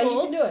uncomfortable. But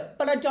you can do it.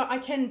 But I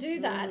can do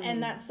that.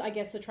 And that's, I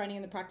guess, the training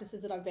and the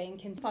practices that I've been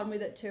can fun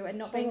with it too, and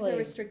not being so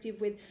restrictive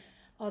with,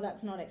 oh,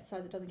 that's not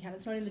exercise, it doesn't count.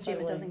 It's not in the gym,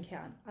 it doesn't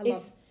count.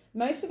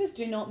 Most of us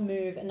do not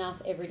move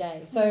enough every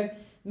day. So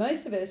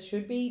most of us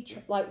should be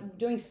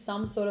doing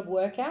some sort of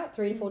workout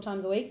 3 to 4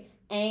 times a week.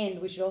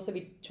 And we should also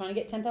be trying to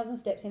get 10,000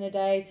 steps in a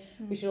day.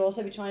 We should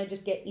also be trying to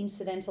just get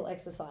incidental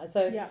exercise.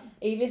 So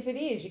even if it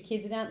is your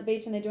kids are down at the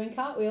beach and they're doing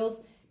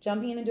cartwheels,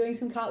 jumping in and doing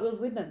some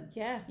cartwheels with them.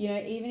 Yeah. You know,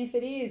 even if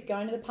it is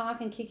going to the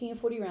park and kicking a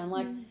footy round,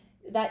 like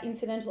that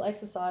incidental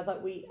exercise,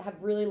 like we have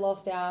really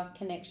lost our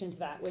connection to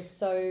that. We're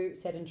so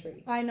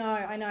sedentary. I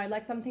know.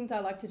 Like some things I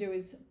like to do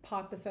is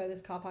park the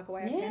furthest car park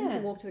away I can to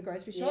walk to the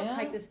grocery shop,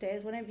 take the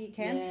stairs whenever you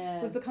can.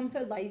 Yeah. We've become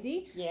so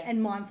lazy and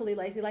mindfully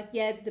lazy. Like,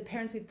 the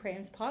parents with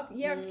prams park.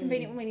 Yeah, it's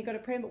convenient when you got a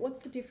pram, but what's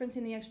the difference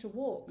in the extra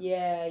walk?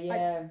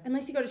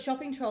 Unless you got a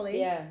shopping trolley.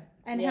 Yeah.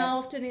 And how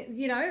often,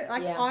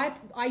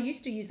 I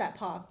used to use that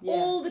park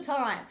all the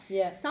time.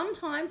 Yeah.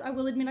 Sometimes I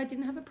will admit I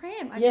didn't have a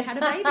pram. I just had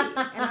a baby.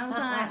 And I was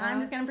like, I'm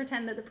just going to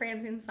pretend that the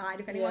pram's inside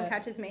if anyone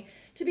catches me.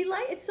 To be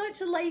late, it's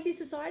such a lazy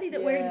society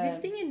that we're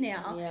existing in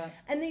now. Yeah.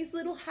 And these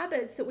little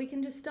habits that we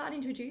can just start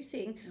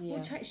introducing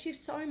will shift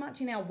so much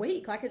in our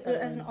week, like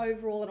as an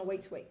overall on a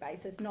week-to-week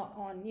basis, not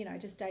on,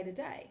 just day to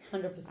day.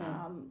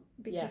 100%.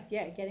 Because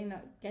getting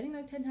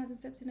those 10,000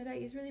 steps in a day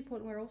is really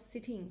important. We're all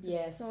sitting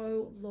for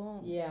so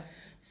long. Yeah.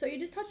 So you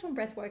just touched on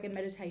breath work and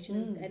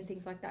meditation and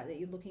things like that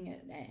you're looking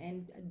at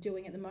and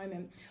doing at the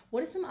moment.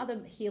 What are some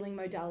other healing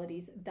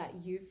modalities that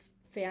you've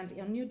found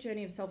on your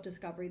journey of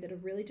self-discovery that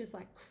have really just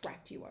like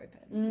cracked you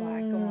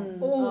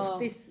open?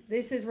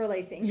 This is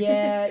releasing.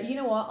 Yeah, you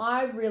know what?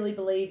 I really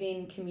believe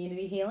in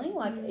community healing,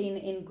 like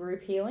in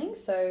group healing.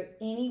 So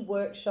any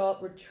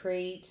workshop,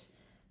 retreat,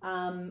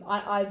 I'm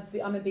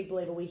a big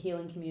believer we heal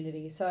in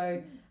community.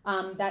 So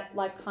that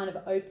like kind of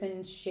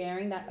open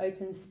sharing, that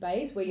open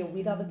space where you're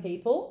with other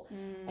people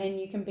and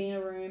you can be in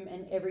a room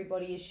and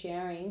everybody is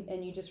sharing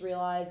and you just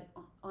realize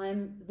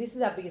this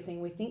is our biggest thing.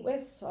 We think we're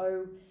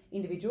so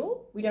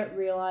individual. We don't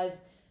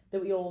realize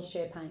that we all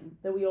share pain,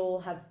 that we all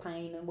have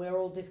pain and we're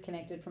all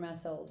disconnected from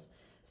ourselves.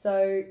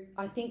 So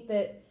I think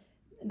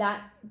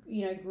that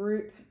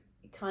group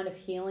kind of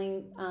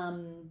healing,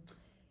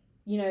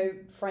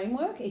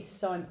 framework is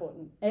so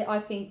important. I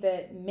think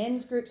that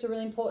men's groups are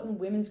really important.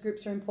 Women's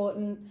groups are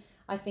important.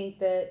 I think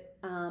that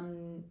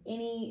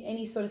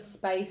any sort of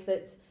space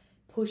that's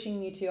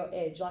pushing you to your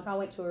edge. Like I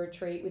went to a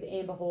retreat with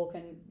Amber Hawke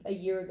a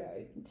year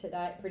ago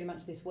today, pretty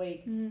much this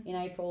week in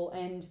April.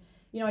 And,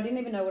 I didn't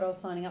even know what I was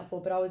signing up for,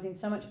 but I was in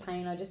so much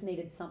pain. I just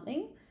needed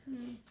something.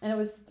 And it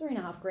was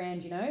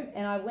 $3,500,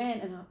 and I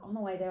went and on the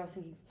way there I was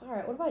thinking, far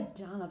out, what have I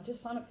done? I've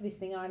just signed up for this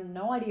thing I have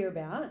no idea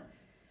about.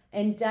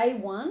 And day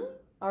one,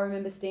 I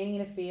remember standing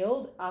in a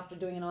field after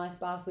doing an ice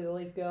bath with all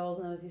these girls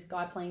and there was this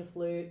guy playing a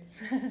flute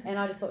and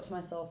I just thought to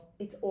myself,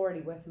 it's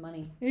already worth the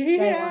money.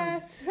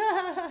 Yes. Day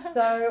one.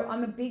 So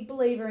I'm a big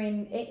believer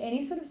in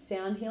any sort of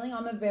sound healing.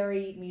 I'm a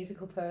very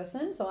musical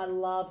person, so I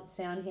love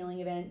sound healing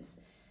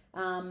events.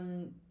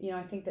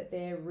 I think that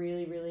they're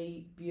really,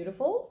 really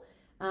beautiful.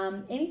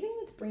 Anything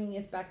that's bringing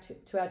us back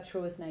to our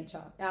truest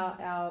nature,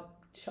 our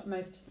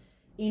most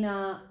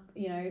inner,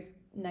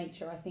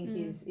 nature, I think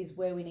is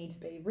where we need to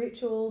be.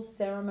 Rituals,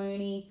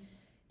 ceremony,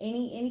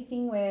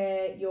 anything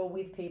where you're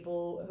with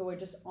people who are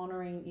just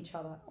honoring each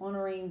other,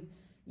 honoring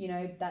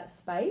that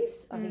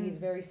space, I think is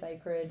very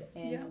sacred.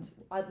 And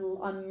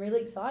I'm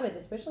really excited,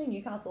 especially in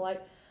Newcastle.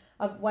 Like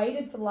I've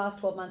waited for the last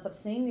 12 months. I've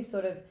seen this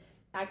sort of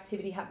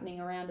activity happening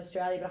around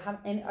Australia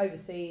and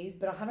overseas,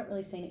 but I haven't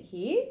really seen it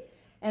here.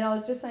 And I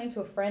was just saying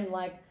to a friend,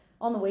 like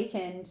on the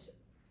weekend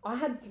I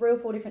had 3 or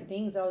 4 different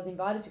things that I was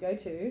invited to go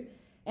to.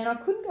 And I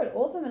couldn't go to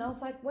all of them. And I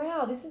was like,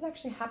 wow, this is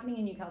actually happening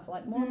in Newcastle.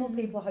 Like more and more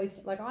people are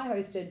hosting. Like I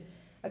hosted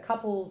a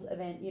couples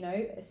event,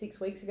 6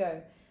 weeks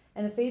ago.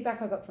 And the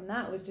feedback I got from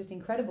that was just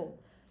incredible.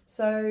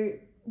 So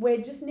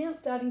we're just now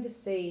starting to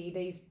see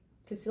these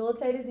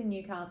facilitators in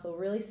Newcastle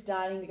really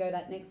starting to go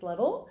that next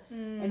level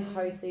and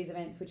host these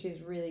events, which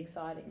is really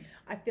exciting.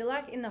 I feel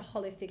like in the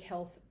holistic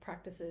health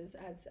practices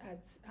as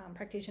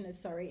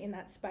practitioners, in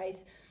that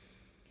space,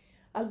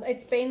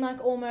 it's been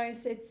like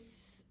almost,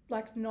 it's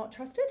like not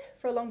trusted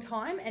for a long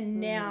time, and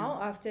now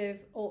after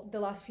the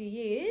last few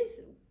years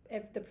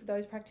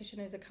those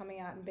practitioners are coming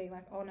out and being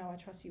like, oh no, I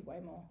trust you way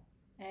more,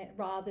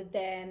 rather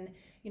than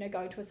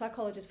going to a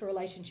psychologist for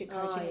relationship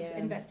coaching,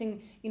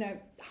 investing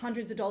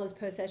hundreds of dollars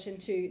per session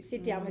to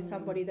sit down with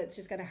somebody that's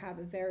just going to have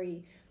a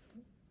very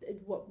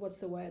what's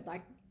the word,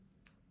 like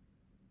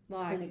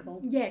clinical.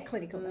 Yeah,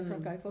 clinical. That's what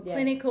I'm going for. Yeah.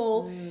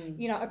 Clinical,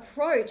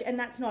 approach. And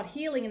that's not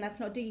healing, and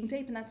that's not digging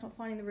deep, and that's not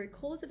finding the root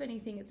cause of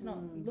anything. It's not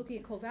looking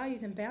at core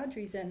values and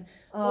boundaries and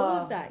all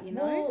of that,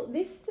 Well,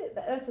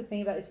 that's the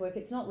thing about this work.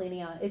 It's not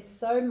linear. It's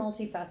so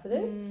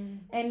multifaceted.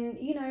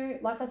 And,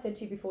 like I said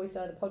to you before we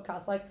started the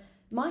podcast, like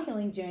my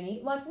healing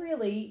journey, like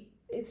really,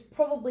 it's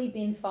probably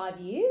been 5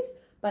 years,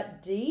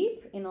 but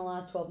deep in the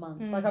last 12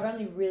 months. Like I've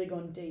only really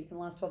gone deep in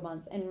the last 12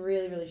 months and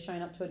really, really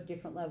shown up to a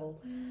different level.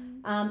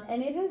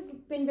 And it has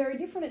been very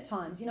different at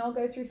times. You know, I'll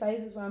go through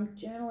phases where I'm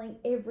journaling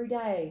every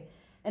day.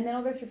 And then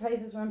I'll go through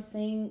phases where I'm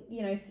seeing,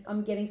 you know,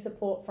 I'm getting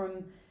support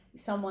from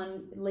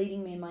someone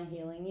leading me in my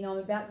healing. You know, I'm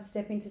about to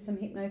step into some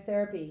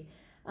hypnotherapy,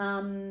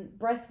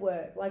 breath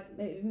work, like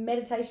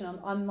meditation.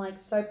 I'm like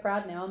so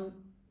proud now.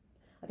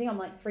 I think I'm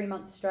like 3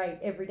 months straight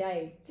every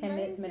day, 10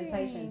 minutes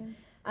meditation.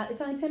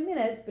 It's only 10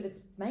 minutes, but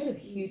it's made a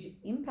huge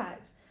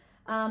impact.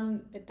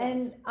 It does.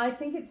 And I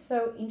think it's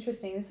so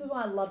interesting. This is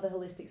why I love the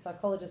holistic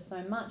psychologist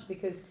so much,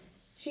 because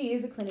she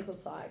is a clinical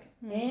psych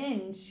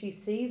and she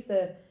sees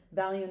the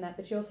value in that,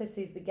 but she also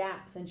sees the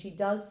gaps, and she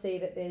does see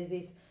that there's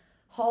this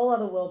whole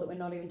other world that we're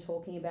not even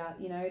talking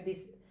about, you know,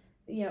 this,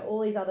 you know,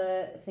 all these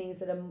other things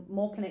that are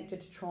more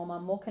connected to trauma,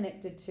 more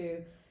connected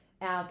to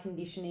our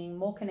conditioning,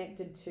 more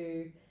connected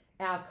to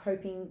our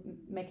coping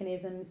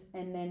mechanisms,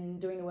 and then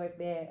doing the work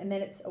there. And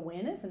then it's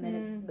awareness, and then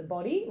it's the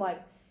body,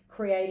 like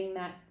creating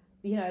that,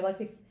 you know,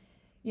 like if,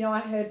 you know, I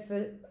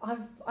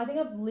think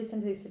I've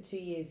listened to this for 2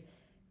 years,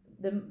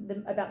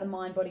 about the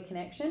mind-body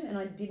connection, and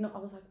I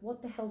was like,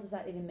 what the hell does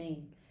that even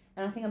mean?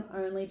 And I think I'm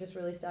only just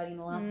really starting in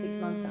the last 6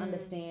 months to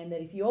understand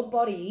that if your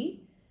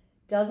body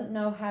doesn't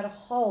know how to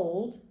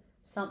hold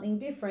something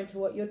different to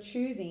what you're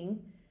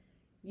choosing,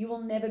 you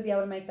will never be able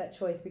to make that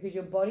choice, because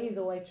your body is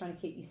always trying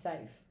to keep you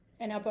safe.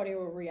 And our body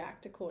will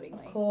react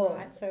accordingly. Of course.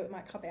 Right? So it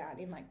might come out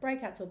in like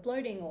breakouts or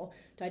bloating or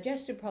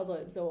digestive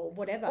problems or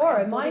whatever. Or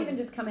it might even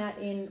just come out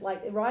in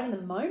like right in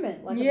the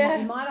moment. Like you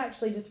might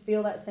actually just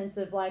feel that sense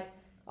of like,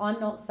 I'm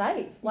not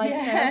safe. Like you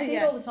know, I see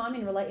it all the time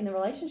in the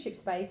relationship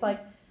space.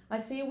 Like I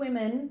see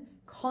women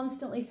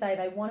constantly say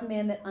they want a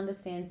man that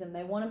understands them.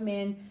 They want a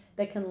man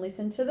that can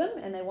listen to them,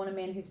 and they want a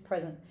man who's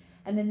present.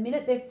 And the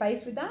minute they're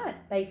faced with that,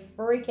 they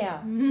freak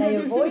out. They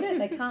avoid it.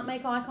 They can't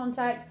make eye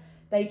contact.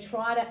 They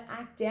try to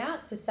act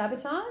out to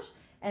sabotage,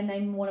 and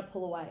they want to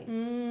pull away.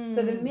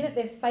 So the minute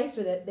they're faced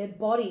with it, their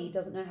body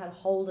doesn't know how to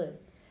hold it.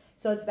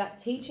 So it's about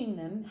teaching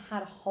them how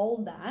to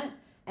hold that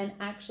and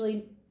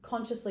actually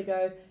consciously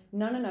go,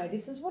 no,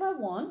 this is what I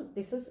want.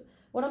 This is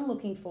what I'm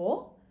looking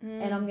for.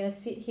 And I'm going to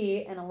sit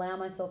here and allow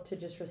myself to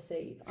just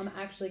receive. I'm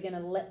actually going to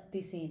let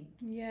this in.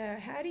 Yeah.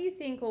 How do you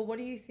think, or what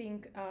do you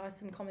think are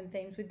some common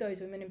themes with those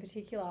women in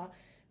particular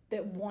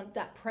that want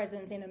that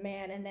presence in a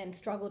man and then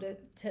struggle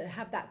to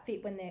have that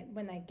fit when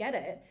they get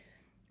it?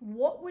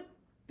 What would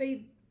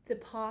be the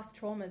past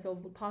traumas or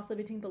past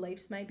limiting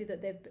beliefs maybe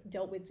that they've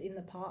dealt with in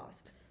the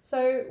past?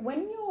 So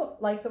when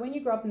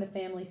you grow up in the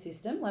family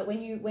system, like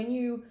when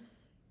you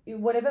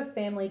whatever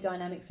family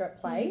dynamics are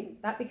at play,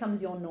 that becomes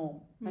your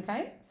norm.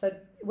 Okay? So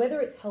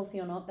whether it's healthy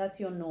or not, that's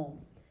your norm.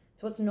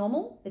 So what's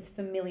normal? It's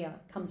familiar,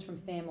 comes from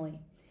family.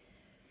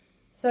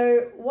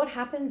 So what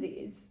happens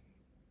is,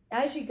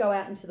 as you go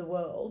out into the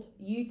world,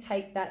 you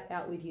take that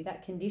out with you,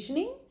 that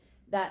conditioning,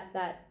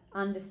 that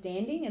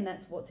understanding, and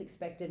that's what's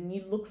expected. And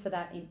you look for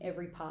that in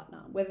every partner,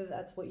 whether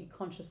that's what you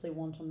consciously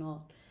want or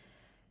not.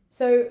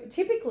 So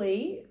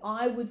typically,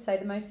 I would say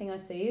the most thing I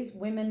see is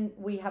women,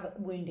 we have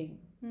wounding.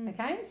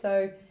 Okay?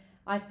 So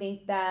I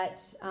think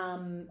that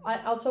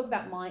I'll talk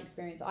about my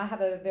experience. I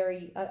have a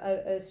very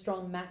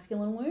strong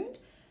masculine wound.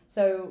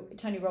 So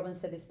Tony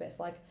Robbins said this best,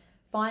 like,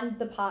 find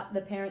the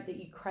parent that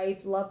you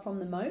craved love from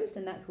the most,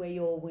 and that's where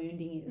your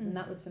wounding is. And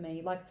that was for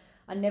me. Like,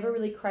 I never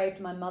really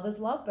craved my mother's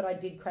love, but I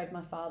did crave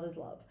my father's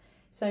love.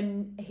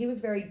 So he was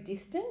very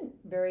distant,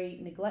 very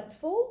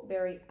neglectful,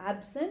 very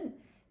absent,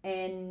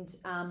 and,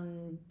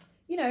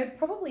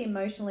 probably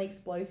emotionally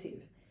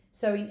explosive.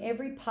 So in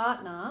every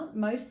partner,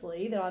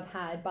 mostly, that I've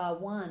had, bar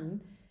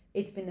one,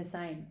 it's been the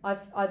same.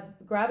 I've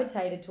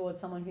gravitated towards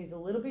someone who's a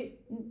little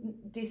bit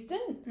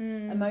distant,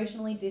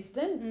 emotionally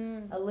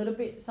distant, a little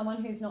bit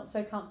someone who's not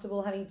so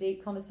comfortable having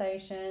deep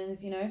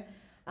conversations,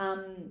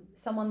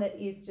 someone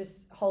that is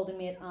just holding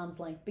me at arm's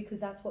length, because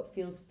that's what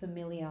feels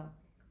familiar,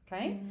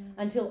 okay?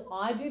 Until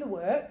I do the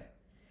work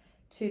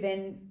to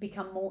then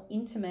become more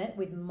intimate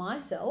with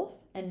myself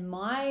and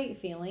my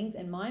feelings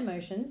and my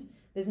emotions,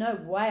 there's no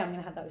way I'm going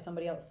to have that with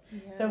somebody else.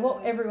 Yes. So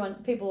what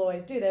people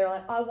always do, they're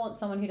like, I want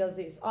someone who does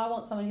this. I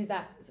want someone who's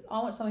that. I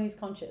want someone who's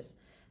conscious.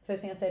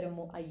 First thing I say to them,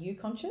 well, are you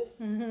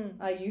conscious?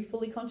 Are you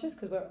fully conscious?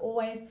 Because we're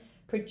always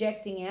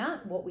projecting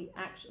out what we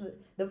actually,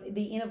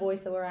 the inner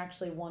voice that we're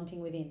actually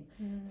wanting within.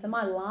 So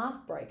my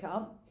last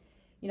breakup,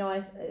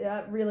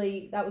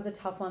 that was a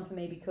tough one for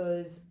me,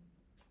 because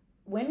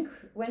when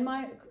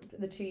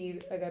the 2 year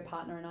ago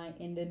partner and I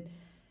ended,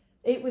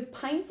 it was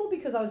painful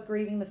because I was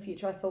grieving the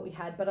future I thought we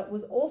had, but it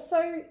was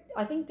also,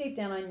 I think deep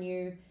down I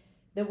knew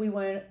that we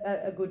weren't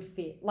a good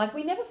fit. Like,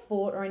 we never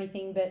fought or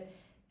anything, but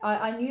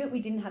I knew that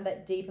we didn't have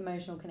that deep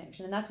emotional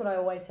connection, and that's what I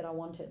always said I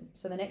wanted.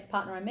 So the next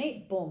partner I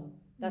meet, boom,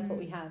 that's what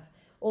we have.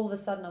 All of a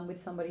sudden I'm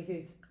with somebody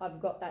who's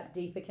I've got that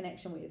deeper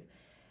connection with.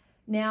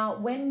 Now,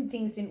 when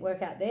things didn't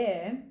work out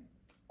there,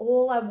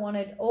 all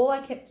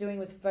I kept doing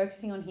was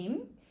focusing on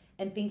him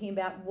and thinking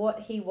about what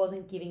he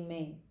wasn't giving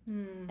me.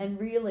 And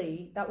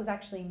really, that was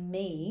actually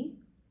me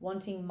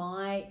wanting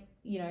my,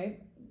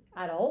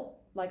 adult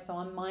like, so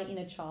I'm my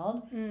inner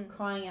child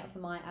crying out for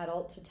my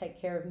adult to take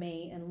care of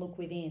me and look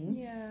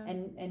within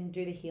and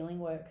do the healing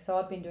work. So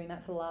I've been doing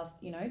that for the last,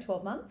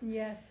 12 months.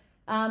 Yes.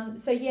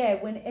 So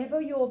yeah,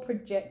 whenever you're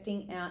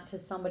projecting out to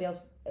somebody else,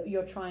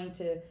 you're trying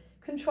to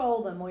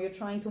control them or you're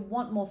trying to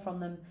want more from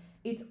them,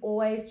 it's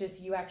always just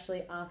you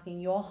actually asking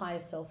your higher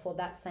self for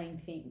that same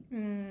thing.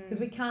 Because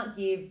we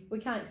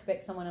can't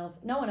expect someone else,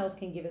 no one else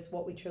can give us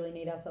what we truly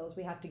need ourselves.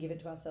 We have to give it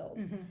to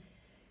ourselves.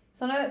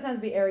 So I know that sounds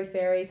a bit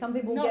airy-fairy. Some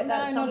people get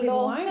that, some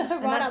people won't. And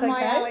right that's up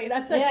my alley,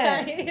 that's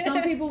okay. Yeah.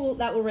 Some people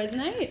that will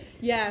resonate.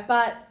 Yeah.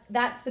 But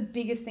that's the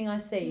biggest thing I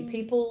see.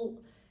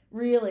 People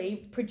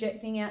really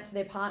projecting out to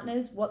their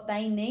partners what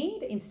they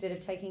need instead of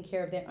taking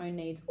care of their own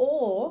needs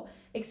or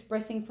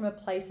expressing from a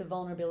place of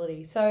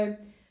vulnerability. So,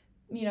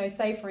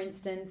 say for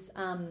instance,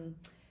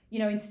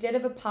 instead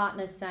of a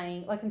partner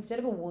saying, like, instead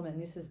of a woman,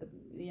 this is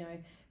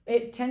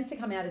it tends to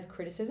come out as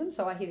criticism.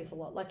 So I hear this a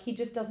lot. Like, he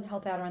just doesn't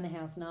help out around the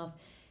house enough.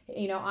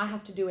 I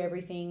have to do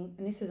everything.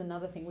 And this is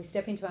another thing. We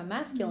step into our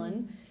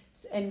masculine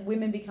and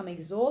women become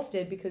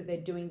exhausted because they're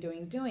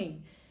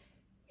doing.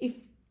 If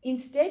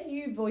instead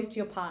you voiced to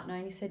your partner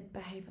and you said,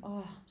 babe,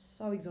 I'm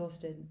so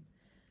exhausted.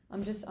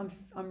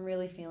 I'm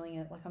really feeling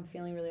it. Like, I'm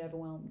feeling really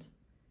overwhelmed.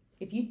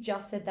 If you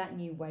just said that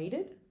and you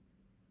waited,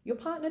 your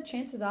partner,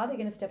 chances are they're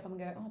going to step up and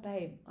go, oh,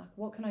 babe, like,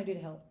 what can I do to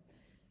help?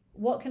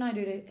 What can I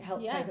do to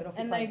help take it off your plate?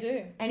 And they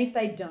do. And if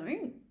they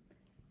don't,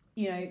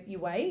 you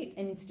wait,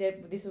 and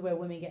instead, this is where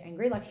women get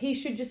angry. Like, he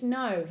should just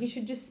know. He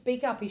should just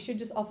speak up. He should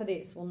just offer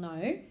this. Well,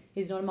 no,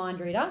 he's not a mind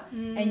reader,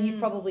 and you've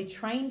probably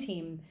trained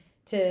him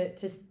to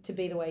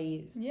be the way he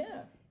is.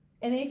 Yeah.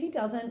 And if he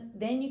doesn't,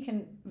 then you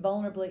can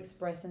vulnerably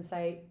express and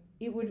say,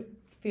 it would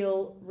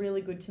feel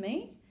really good to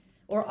me,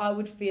 or it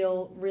would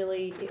feel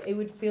really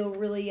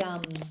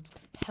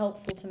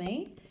helpful to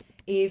me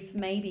if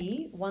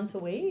maybe once a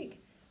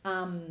week,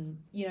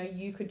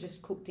 you could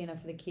just cook dinner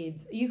for the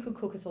kids. You could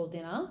cook us all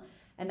dinner,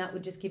 and that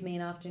would just give me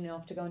an afternoon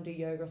off to go and do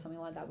yoga or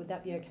something like that. Would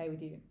that be okay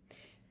with you?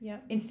 Yeah.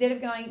 Instead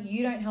of going,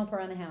 you don't help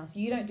around the house,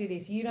 you don't do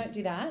this, you don't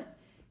do that,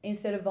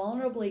 instead of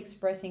vulnerably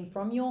expressing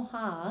from your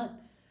heart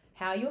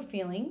how you're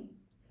feeling,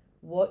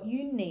 what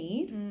you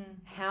need,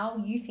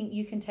 how you think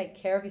you can take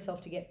care of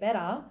yourself to get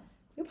better,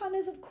 your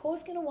partner's of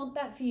course going to want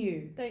that for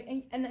you.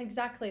 And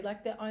exactly,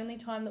 like, the only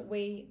time that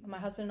my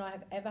husband and I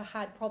have ever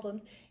had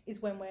problems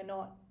is when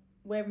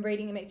we're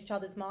reading in each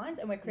other's minds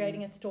and we're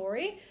creating a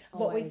story of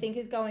what we think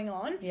is going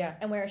on,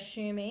 and we're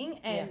assuming,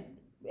 and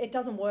it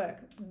doesn't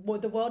work.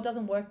 The world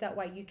doesn't work that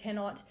way. You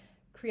cannot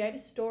create a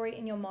story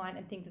in your mind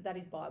and think that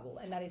is Bible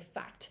and that is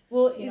fact.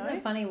 Well, isn't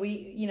it funny?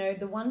 We,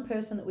 the one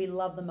person that we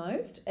love the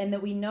most and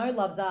that we know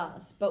loves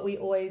us, but we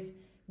always,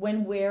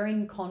 when we're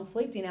in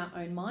conflict in our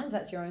own minds,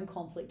 that's your own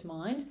conflict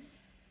mind,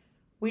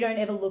 we don't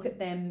ever look at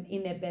them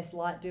in their best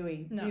light, do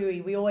we? No. Do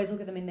we? We always look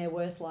at them in their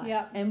worst light.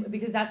 Yeah. And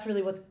because that's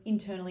really what's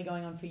internally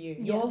going on for you.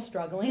 You're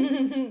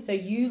struggling, so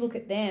you look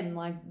at them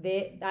like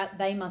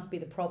they must be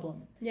the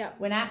problem. Yeah.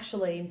 When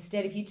actually,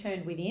 instead, if you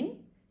turned within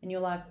and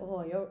you're like,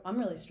 I'm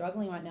really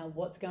struggling right now.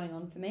 What's going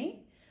on for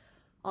me?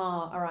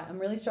 All right, I'm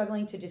really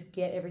struggling to just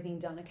get everything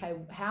done. Okay,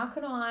 how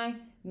can I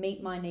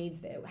meet my needs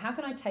there? How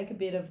can I take a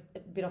bit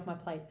off my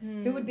plate?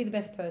 Who would be the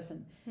best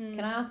person?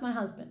 Can I ask my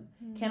husband?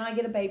 Can I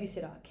get a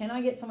babysitter? Can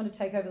I get someone to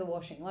take over the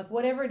washing? Like,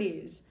 whatever it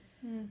is.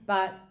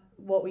 But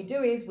what we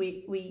do is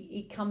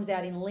it comes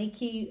out in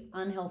leaky,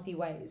 unhealthy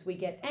ways. We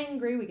get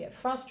angry, we get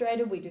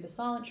frustrated, we do the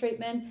silent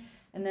treatment,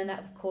 and then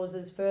that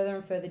causes further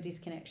and further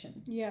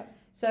disconnection. Yeah.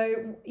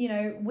 So,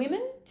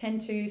 women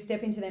tend to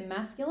step into their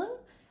masculine,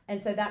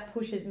 and so that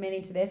pushes men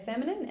into their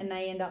feminine, and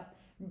they end up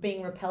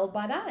being repelled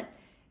by that.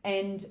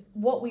 And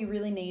what we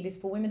really need is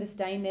for women to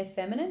stay in their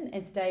feminine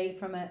and stay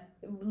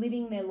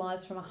living their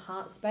lives from a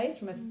heart space,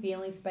 from a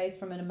feeling space,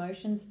 from an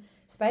emotions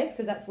space,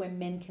 because that's where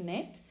men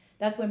connect.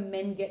 That's where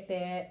men get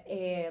their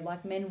air.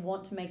 Like, men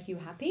want to make you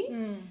happy,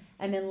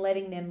 and then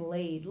letting them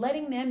lead,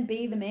 letting them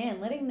be the man,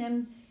 letting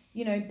them,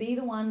 be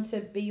the one to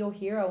be your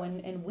hero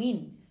and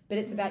win. But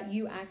it's about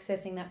you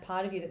accessing that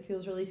part of you that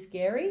feels really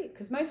scary,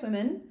 because most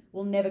women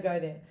will never go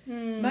there.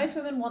 Most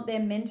women want their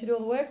men to do all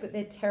the work, but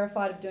they're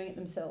terrified of doing it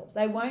themselves.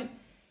 They won't.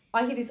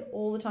 I hear this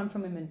all the time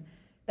from women.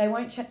 They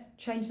won't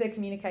change their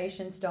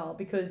communication style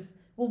because,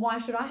 well, why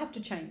should I have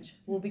to change?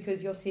 Well,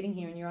 because you're sitting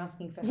here and you're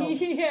asking for help.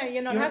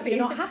 You're not happy. You're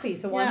not happy,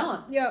 so why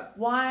not? Yeah.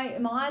 Why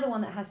am I the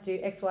one that has to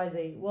X, Y,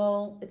 Z?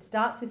 Well, it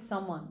starts with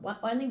someone.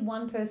 Only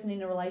one person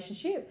in a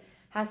relationship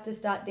has to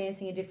start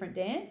dancing a different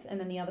dance, and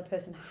then the other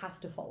person has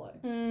to follow.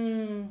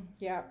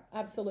 Yeah,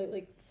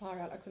 absolutely. Far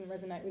out. I couldn't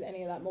resonate with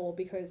any of that more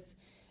because,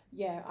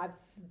 I've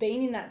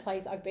been in that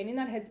place. I've been in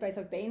that headspace.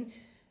 I've been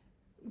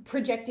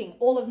projecting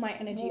all of my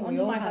energy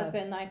onto my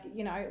husband. Like,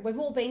 we've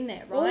all been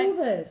there, right? All of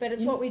us. But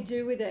it's what we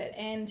do with it.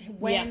 And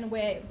when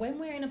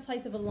we're in a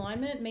place of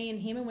alignment, me and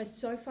him, and we're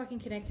so fucking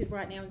connected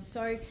right now and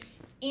so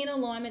in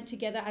alignment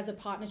together as a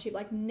partnership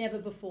like never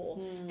before.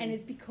 And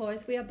it's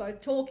because we are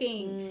both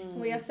talking.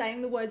 We are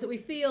saying the words that we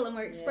feel, and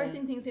we're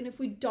expressing things. And if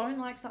we don't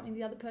like something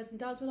the other person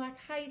does, we're like,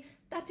 hey,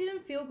 that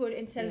didn't feel good,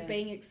 instead of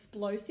being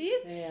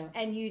explosive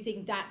and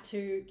using that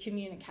to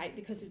communicate,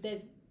 because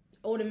there's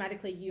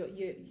automatically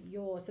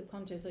your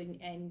subconscious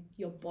and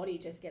your body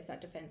just gets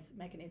that defense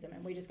mechanism,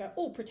 and we just go,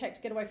 oh,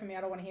 protect, get away from me,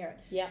 I don't want to hear it.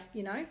 Yeah.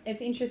 You know?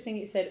 It's interesting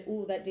you said,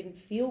 oh, that didn't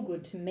feel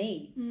good to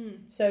me.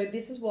 So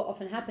this is what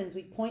often happens.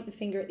 We point the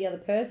finger at the other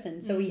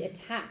person, so we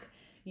attack.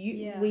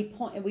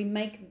 We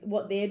make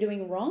what they're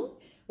doing wrong,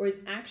 whereas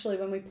actually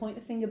when we point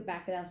the finger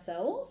back at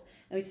ourselves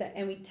and we say,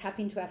 and we tap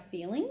into our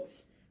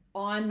feelings,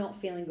 I'm not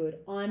feeling good,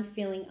 I'm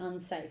feeling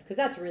unsafe, because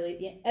that's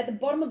really at the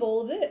bottom of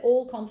all of it,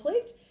 all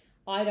conflict.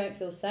 I don't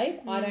feel safe.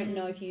 I don't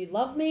know if you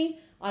love me.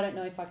 I don't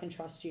know if I can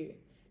trust you.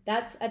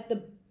 That's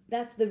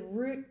the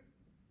root,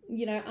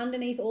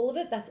 underneath all of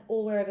it. That's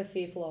all we're ever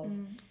fearful of.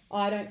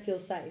 I don't feel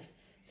safe.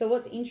 So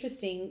what's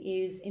interesting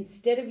is,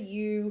 instead of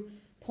you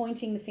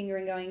pointing the finger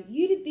and going,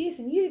 you did this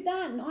and you did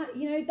that,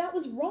 and that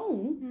was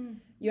wrong,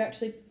 you're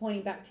actually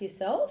pointing back to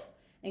yourself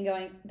and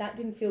going, that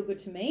didn't feel good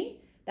to me.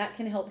 That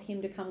can help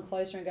him to come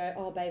closer and go,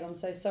 oh, babe, I'm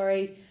so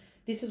sorry.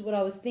 This is what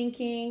I was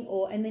thinking.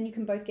 And then you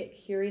can both get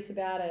curious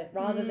about it,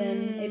 rather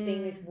than it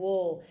being this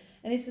wall.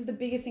 And this is the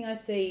biggest thing I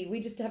see.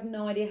 We just have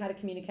no idea how to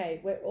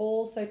communicate. We're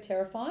all so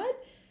terrified.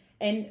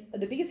 And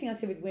the biggest thing I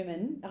see with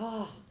women,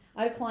 I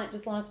had a client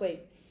just last week,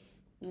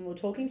 and we were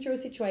talking through a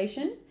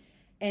situation,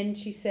 and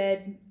she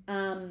said,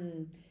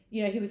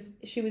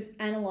 she was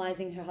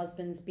analysing her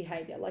husband's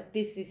behaviour, like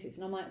this.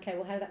 And I'm like, okay,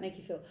 well, how did that make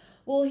you feel?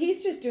 Well,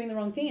 he's just doing the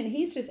wrong thing,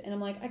 and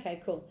I'm like,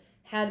 okay, cool.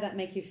 How did that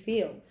make you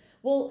feel?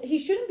 Well, he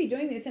shouldn't be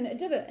doing this, and it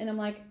did it. And I'm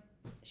like,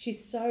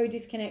 she's so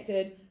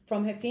disconnected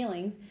from her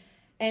feelings.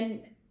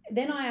 And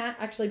then I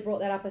actually brought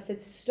that up. I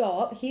said,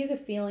 stop, here's a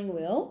feeling,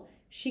 Will.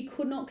 She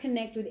could not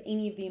connect with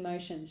any of the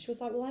emotions. She was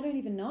like, well, I don't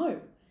even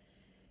know.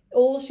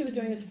 All she was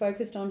doing was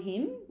focused on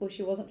him. Well,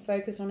 she wasn't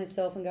focused on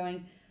herself and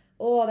going,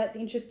 oh, that's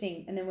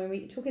interesting. And then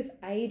it took us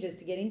ages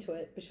to get into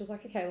it, but she was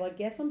like, okay, well, I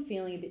guess I'm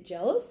feeling a bit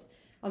jealous.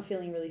 I'm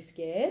feeling really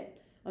scared.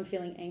 I'm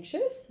feeling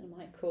anxious. And I'm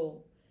like,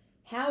 cool.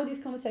 How would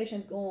this conversation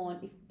have gone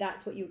if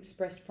that's what you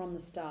expressed from the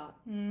start?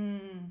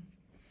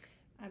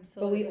 Absolutely.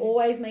 But we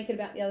always make it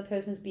about the other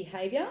person's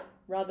behaviour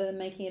rather than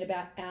making it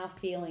about our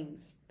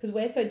feelings, because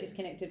we're so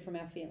disconnected from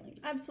our feelings.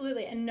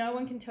 Absolutely. And no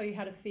one can tell you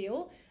how to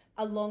feel,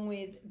 along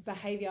with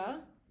behaviour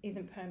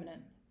isn't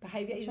permanent.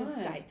 Behaviour is a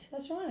state.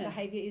 That's right.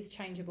 Behaviour is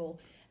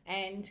changeable.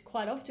 And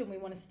quite often we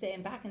want to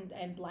stand back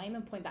and blame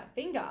and point that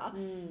finger,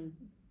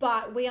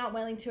 but we aren't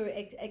willing to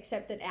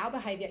accept that our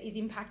behaviour is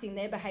impacting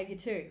their behaviour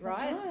too,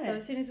 right? So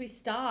as soon as we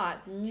start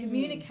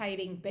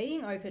communicating,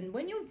 being open,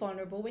 when you're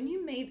vulnerable, when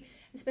you meet,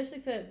 especially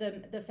for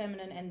the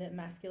feminine and the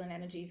masculine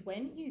energies,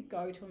 when you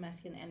go to a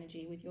masculine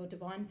energy with your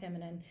divine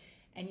feminine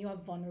and you are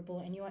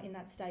vulnerable and you are in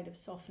that state of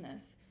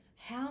softness,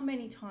 how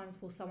many times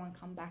will someone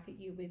come back at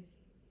you with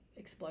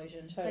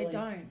explosion? Totally. They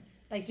don't.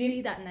 They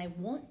see that and they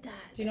want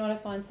that. Do you know what I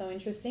find so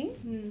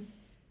interesting?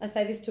 I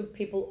say this to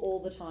people all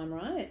the time,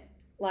 right?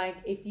 Like,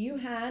 if you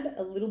had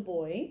a little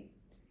boy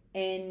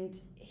and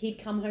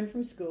he'd come home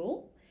from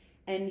school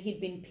and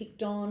he'd been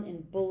picked on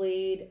and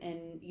bullied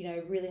and,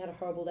 really had a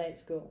horrible day at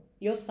school.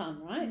 Your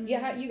son, right?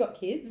 Yeah, you got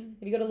kids.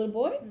 Have you got a little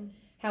boy?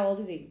 How old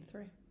is he?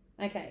 3.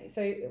 Okay,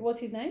 so what's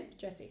his name?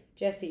 Jesse.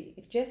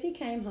 If Jesse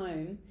came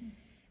home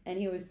and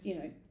he was,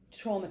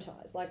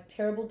 traumatized, like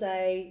terrible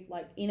day,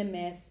 like in a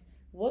mess,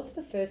 what's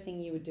the first thing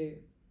you would do?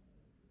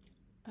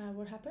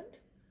 What happened?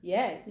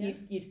 Yeah.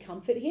 You'd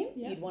comfort him.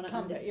 You'd want to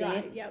understand.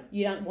 Right. Yep.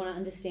 You don't want to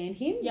understand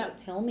him. Yep.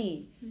 Tell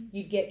me.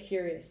 You'd get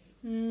curious.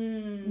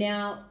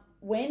 Now,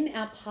 when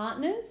our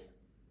partners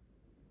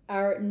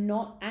are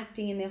not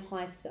acting in their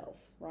high self,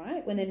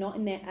 right? When they're not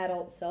in their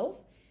adult self,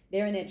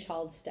 they're in their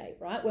child state,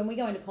 right? When we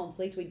go into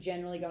conflict, we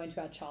generally go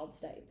into our child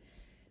state.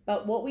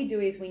 But what we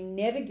do is we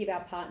never give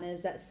our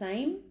partners that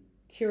same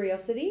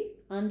curiosity,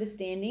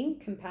 understanding,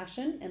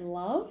 compassion, and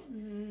love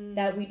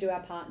that we do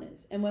our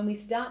partners. And when we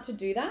start to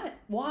do that,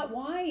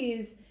 why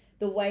is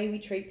the way we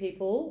treat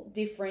people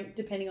different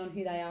depending on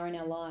who they are in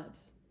our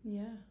lives?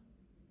 Yeah.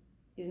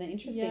 Isn't it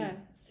interesting? Yeah,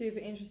 super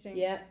interesting.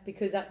 Yeah,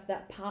 because that's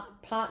that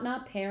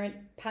partner-parent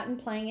pattern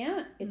playing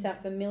out. It's our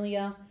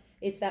familiar,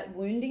 it's that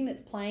wounding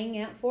that's playing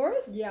out for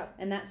us. Yeah.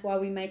 And that's why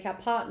we make our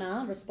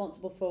partner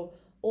responsible for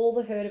all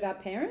the hurt of our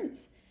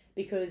parents,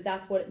 because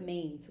that's what it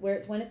means.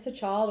 When it's a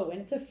child or when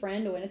it's a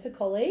friend or when it's a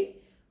colleague,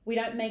 we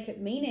don't make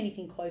it mean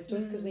anything close to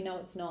us because we know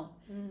it's not.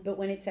 But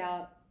when it's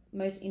our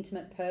most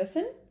intimate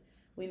person,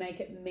 we make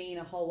it mean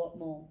a whole lot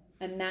more.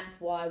 And that's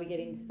why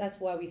that's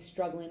why we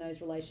struggle in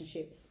those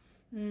relationships.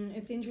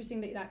 It's interesting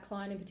that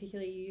client in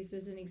particular you used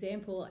as an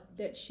example,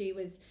 that she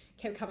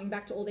kept coming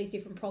back to all these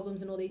different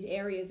problems and all these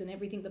areas and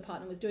everything the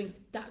partner was doing.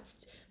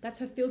 That's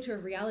her filter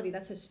of reality.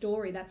 That's her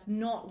story. That's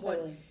not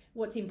Totally.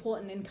 What's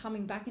important. And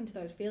coming back into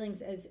those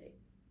feelings, as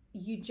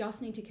you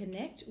just need to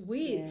connect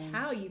with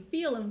how you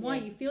feel and why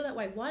you feel that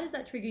way. Why does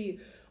that trigger you?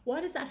 Why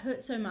does that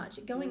hurt so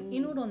much? Going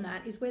inward on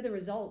that is where the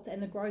results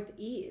and the growth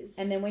is.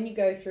 And then when you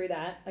go through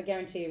that, I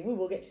guarantee you, we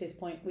will get to this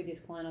point with this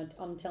client.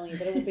 I'm telling you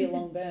that it will be a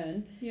long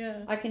burn.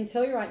 Yeah. I can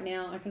tell you right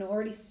now, I can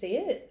already see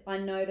it. I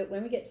know that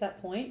when we get to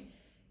that point,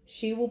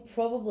 she will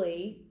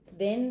probably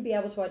then be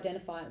able to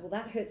identify, well,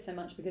 that hurts so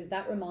much because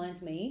that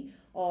reminds me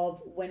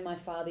of when my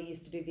father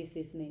used to do this,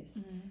 this, and this.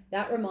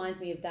 That reminds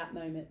me of that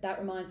moment.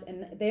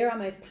 And they're our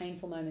most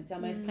painful moments. Our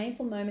most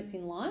painful moments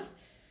in life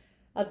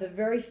are the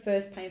very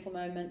first painful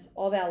moments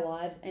of our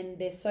lives, and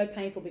they're so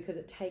painful because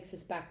it takes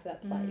us back to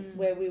that place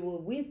where we were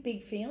with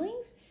big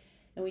feelings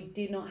and we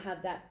did not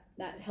have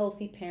that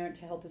healthy parent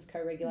to help us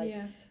co-regulate.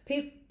 Yes.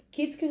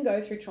 Kids can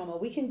go through trauma.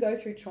 We can go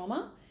through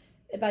trauma,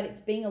 but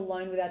it's being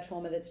alone with our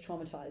trauma that's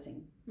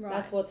traumatizing. Right.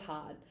 That's what's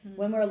hard.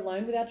 When we're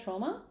alone with our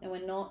trauma and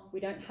we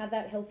don't have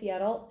that healthy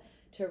adult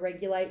to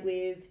regulate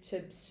with,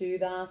 to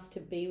soothe us, to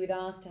be with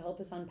us, to help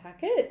us unpack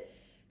it,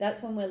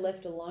 that's when we're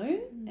left alone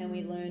and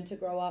we learn to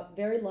grow up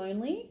very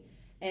lonely,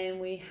 and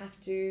we have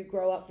to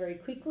grow up very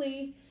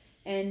quickly,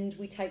 and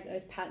we take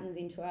those patterns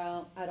into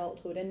our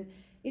adulthood. And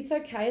it's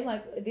okay.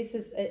 Like, this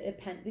is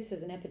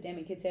an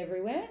epidemic. It's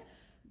everywhere.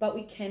 But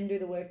we can do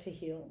the work to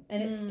heal.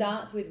 And it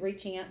starts with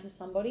reaching out to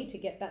somebody to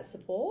get that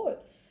support,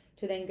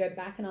 to then go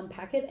back and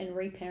unpack it and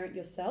reparent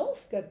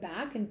yourself. Go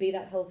back and be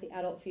that healthy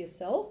adult for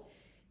yourself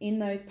in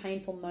those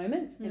painful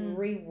moments and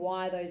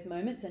rewire those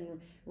moments and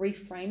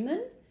reframe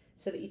them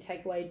so that you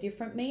take away a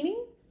different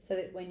meaning, so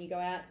that when you go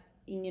out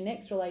in your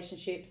next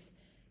relationships,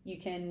 you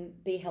can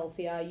be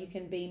healthier, you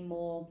can be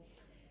more,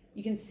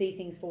 you can see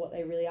things for what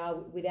they really are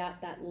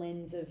without that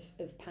lens of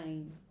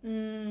pain.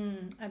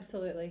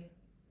 Absolutely.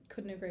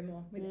 Couldn't agree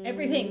more with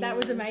everything. That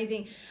was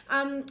amazing.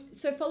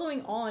 So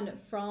following on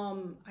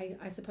from,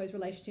 I suppose,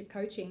 relationship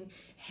coaching,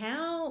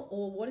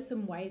 what are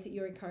some ways that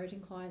you're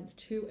encouraging clients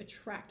to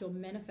attract or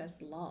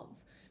manifest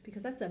love?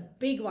 Because that's a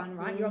big one,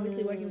 right? You're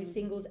obviously working with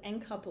singles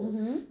and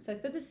couples. So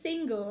for the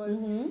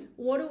singles,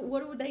 what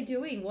are they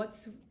doing?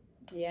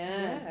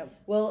 Yeah.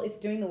 Well, it's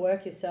doing the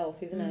work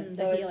yourself, isn't it?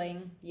 So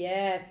healing.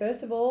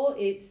 First of all,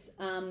 it's,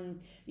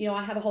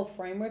 I have a whole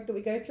framework that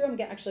we go through.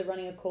 I'm actually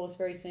running a course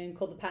very soon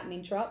called the Pattern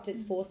Interrupt.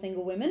 It's for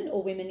single women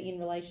or women in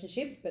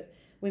relationships, but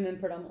women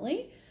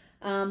predominantly,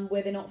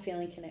 where they're not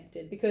feeling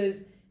connected.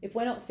 Because if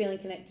we're not feeling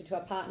connected to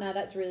our partner,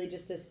 that's really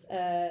just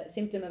a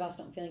symptom of us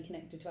not feeling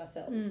connected to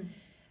ourselves.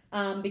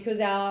 Because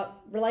our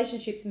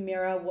relationships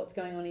mirror what's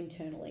going on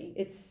internally.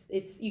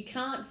 It's you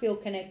can't feel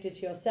connected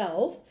to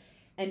yourself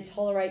and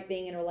tolerate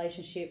being in a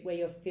relationship where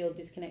you feel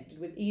disconnected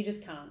with. You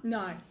just can't.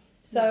 No.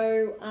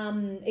 So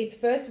it's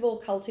first of all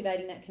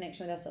cultivating that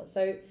connection with ourselves.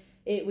 So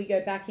we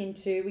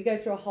go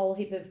through a whole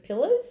heap of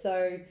pillars.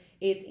 So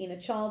it's inner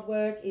child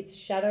work, it's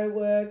shadow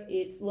work,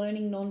 it's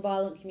learning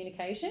nonviolent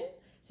communication.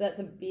 So that's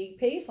a big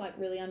piece, like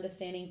really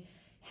understanding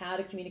how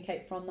to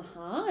communicate from the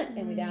heart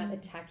and without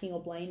attacking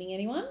or blaming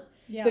anyone.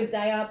 Yeah. Because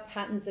they are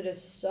patterns that are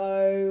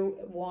so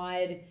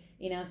wide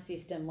in our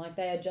system. Like,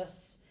 they are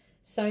just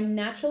so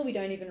natural, we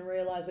don't even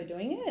realize we're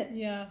doing it.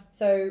 Yeah.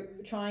 So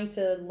trying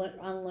to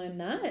unlearn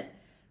that,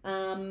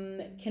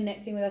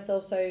 connecting with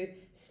ourselves. So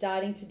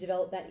starting to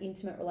develop that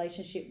intimate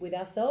relationship with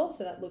ourselves.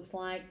 So that looks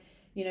like,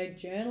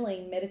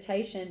 journaling,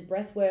 meditation,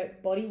 breath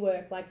work, body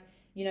work, like,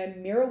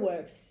 mirror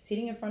work,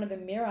 sitting in front of a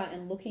mirror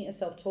and looking at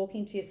yourself,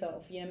 talking to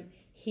yourself,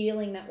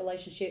 healing that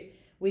relationship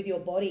with your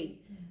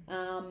body.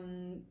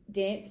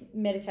 Dance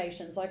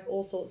meditations, like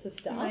all sorts of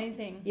stuff.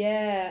 Amazing.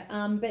 Yeah.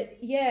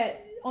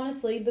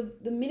 Honestly,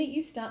 the minute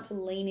you start to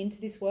lean into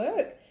this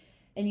work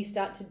and you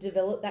start to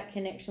develop that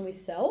connection with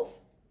self,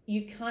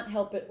 you can't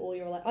help it all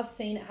your life. I've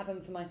seen it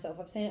happen for myself.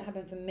 I've seen it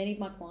happen for many of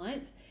my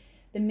clients.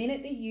 The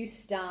minute that you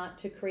start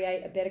to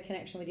create a better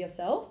connection with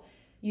yourself,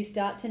 you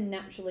start to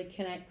naturally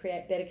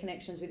create better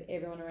connections with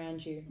everyone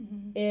around you.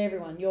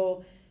 Everyone,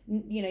 your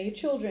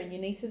children,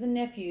 your nieces and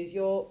nephews,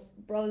 your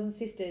brothers and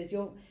sisters,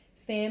 your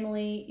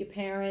family, your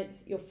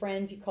parents, your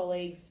friends, your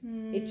colleagues.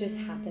 It just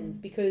happens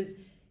because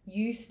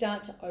you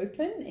start to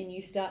open and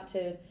you start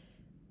to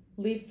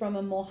live from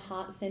a more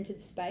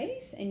heart-centered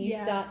space, and you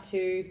start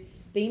to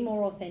be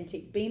more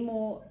authentic, be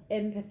more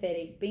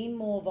empathetic, be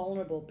more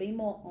vulnerable, be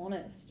more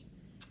honest.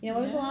 When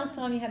was the last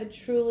time you had a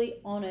truly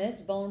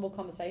honest, vulnerable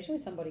conversation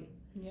with somebody?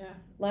 Yeah.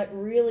 Like,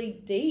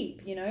 really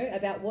deep,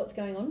 about what's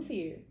going on for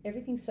you.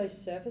 Everything's so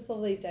surface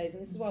level these days,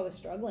 and this is why we're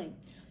struggling.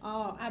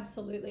 Oh,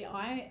 absolutely.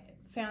 I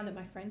found that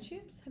my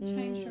friendships have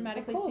changed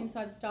dramatically since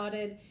I've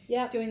started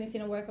doing this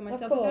inner work on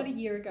myself about a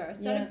year ago. I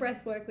started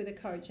breath work with a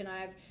coach, and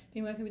I've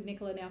been working with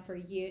Nicola now for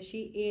a year.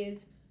 She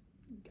is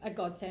a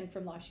godsend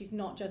from life. She's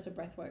not just a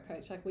breath work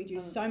coach. Like, we do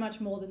so much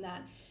more than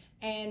that.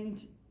 And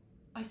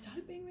I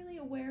started being really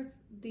aware of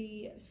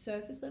the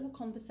surface level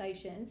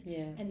conversations,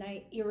 and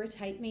they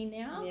irritate me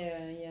now.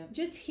 Yeah.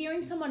 Just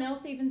hearing someone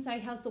else even say,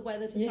 how's the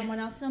weather to someone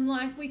else, and I'm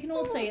like, we can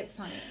all see it's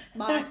sunny.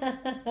 Like,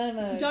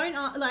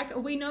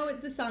 we know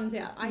the sun's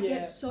out. I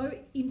get so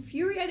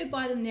infuriated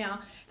by them now.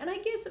 And I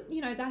guess,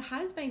 that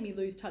has made me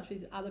lose touch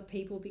with other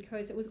people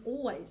because it was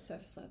always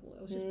surface level.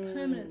 It was just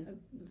permanent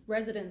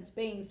residence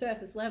being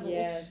surface level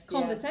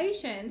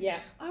conversations. Yeah.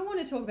 I want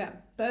to talk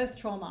about birth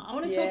trauma. I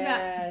want to talk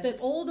about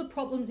all the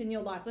problems in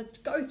your life. Let's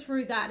go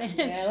through that.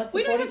 And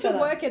we don't have to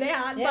work it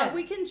out, but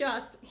we can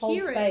just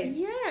hear it.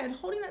 Yeah, and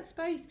holding that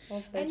space.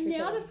 And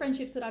now the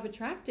friendships that I've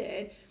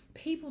attracted,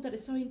 people that are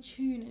so in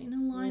tune and in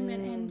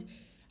alignment and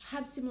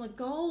have similar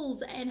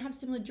goals and have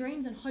similar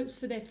dreams and hopes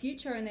for their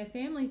future and their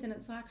families, and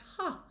it's like,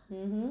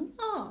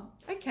 oh,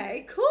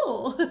 okay,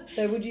 cool.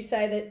 So would you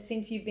say that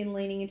since you've been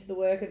leaning into the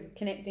work of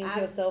connecting to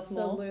yourself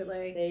more?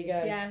 Absolutely. There you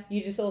go. Yeah.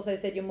 You just also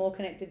said you're more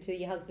connected to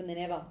your husband than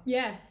ever.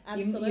 Yeah,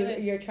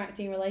 absolutely. You're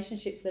attracting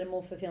relationships that are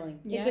more fulfilling.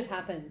 Yeah. It just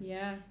happens.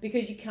 Yeah.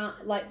 Because you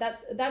can't, like,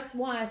 that's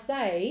why I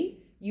say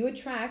you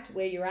attract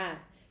where you're at.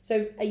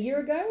 So a year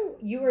ago,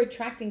 you were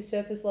attracting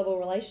surface level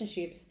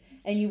relationships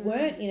and you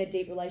weren't in a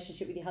deep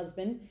relationship with your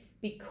husband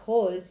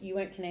because you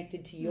weren't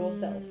connected to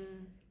yourself.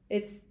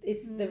 It's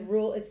the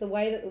rule, it's the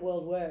way that the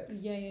world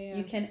works. Yeah.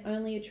 You can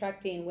only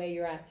attract in where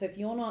you're at. So if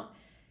you're not,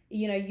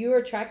 you're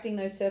attracting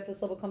those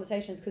surface level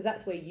conversations because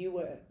that's where you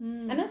were.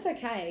 And that's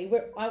okay.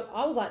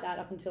 I was like that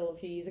up until a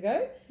few years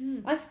ago.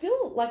 I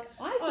still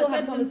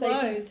have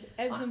conversations.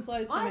 Ebbs and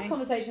flows for me. I have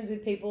conversations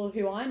with people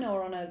who I know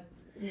are on a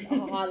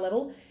high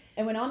level.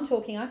 And when I'm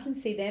talking, I can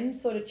see them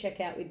sort of check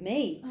out with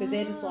me because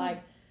they're just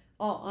like,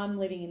 oh, I'm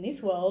living in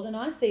this world. And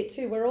I see it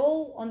too. We're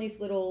all on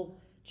this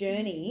little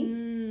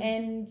journey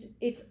and so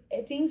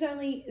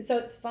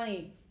it's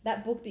funny.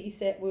 That book that you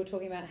said, we were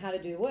talking about how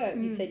to do the work.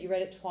 You said you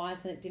read it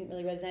twice and it didn't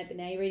really resonate, but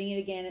now you're reading it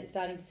again and it's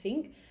starting to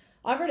sink.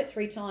 I've read it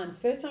 3 times.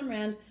 First time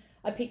around,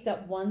 I picked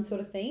up one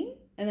sort of theme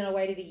and then I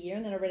waited a year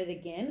and then I read it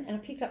again and I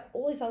picked up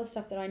all this other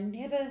stuff that I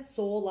never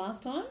saw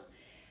last time.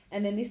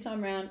 And then this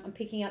time around, I'm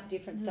picking up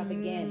different stuff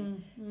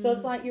again. So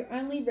it's like you're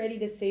only ready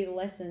to see the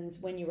lessons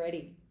when you're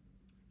ready.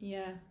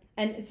 Yeah.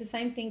 And it's the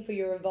same thing for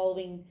your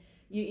evolving,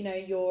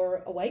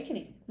 your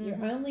awakening.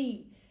 You're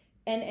only,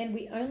 and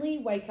we only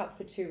wake up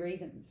for 2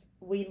 reasons.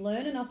 We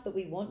learn enough that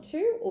we want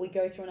to, or we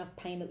go through enough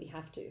pain that we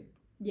have to.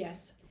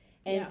 Yes.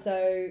 And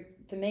so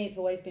for me, it's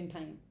always been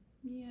pain.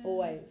 Yeah.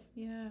 Always.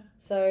 Yeah.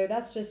 So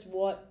that's just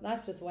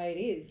the way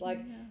it is. Like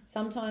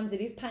sometimes it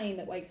is pain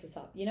that wakes us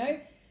up.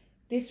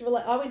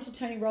 I went to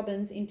Tony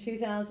Robbins in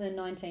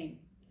 2019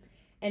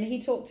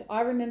 and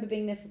I remember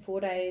being there for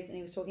 4 days and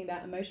he was talking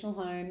about emotional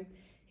home.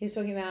 He was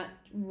talking about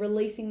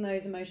releasing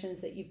those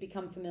emotions that you've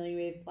become familiar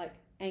with, like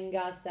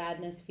anger,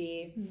 sadness,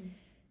 fear.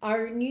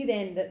 I knew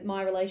then that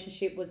my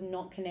relationship was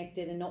not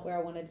connected and not where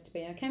I wanted it to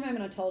be. I came home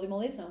and I told him all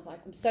this and I was like,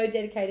 I'm so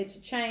dedicated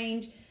to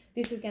change.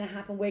 This is going to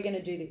happen. We're going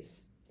to do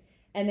this.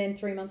 And then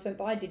 3 months went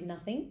by, I did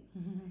nothing.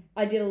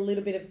 I did a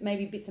little bit of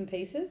maybe bits and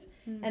pieces.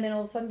 And then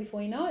all of a sudden,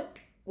 before you know it,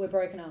 we're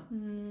broken up.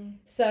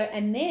 So,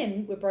 and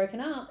then we're broken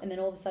up and then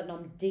all of a sudden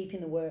I'm deep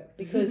in the work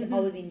because I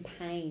was in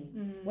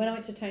pain. When I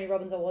went to Tony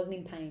Robbins, I wasn't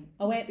in pain.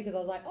 I went because I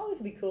was like, oh, this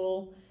will be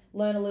cool,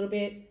 learn a little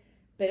bit.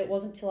 But it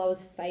wasn't till I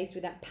was faced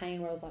with that pain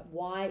where I was like,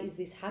 why is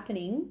this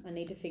happening? I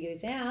need to figure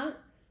this out,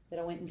 that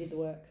I went and did the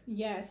work.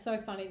 Yeah, it's so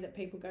funny that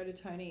people go to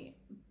Tony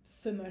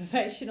for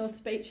motivational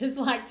speeches,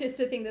 like just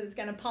to think that it's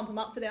going to pump them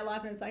up for their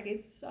life, and it's like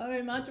it's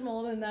so much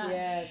more than that.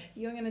 Yes,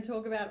 you're going to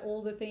talk about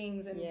all the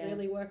things and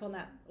really work on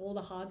that, all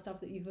the hard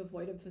stuff that you've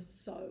avoided for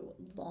so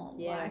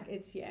long. Like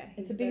it's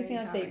the biggest thing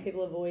I see,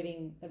 people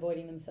avoiding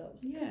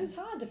themselves because it's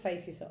hard to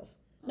face yourself.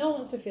 No one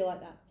wants to feel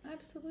like that.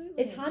 Absolutely.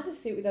 It's hard to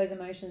sit with those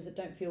emotions that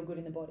don't feel good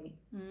in the body.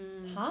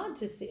 It's hard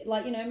to sit,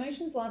 like,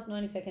 emotions last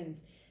 90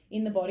 seconds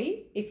in the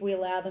body if we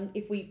allow them,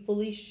 if we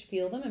fully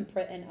feel them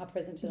and are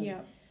present to them.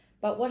 Yeah.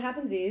 But what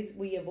happens is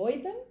we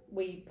avoid them,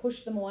 we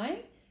push them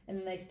away, and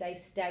then they stay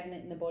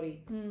stagnant in the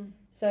body.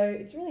 So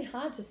it's really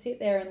hard to sit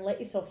there and let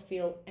yourself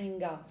feel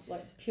anger,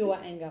 like pure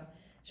anger.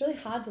 It's really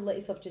hard to let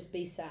yourself just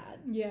be sad.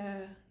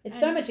 Yeah. It's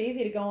so much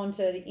easier to go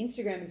onto the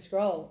Instagram and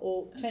scroll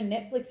or turn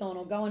Netflix on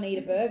or go and eat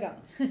a burger.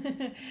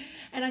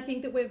 And I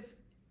think that we've,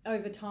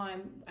 over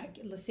time,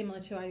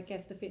 similar to, I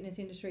guess, the fitness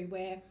industry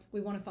where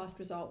we want a fast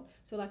result.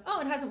 So we're like,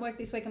 oh, it hasn't worked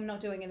this week, I'm not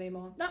doing it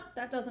anymore. No,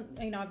 that doesn't,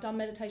 I've done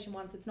meditation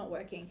once, it's not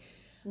working.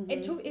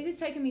 It has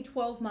taken me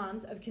 12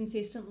 months of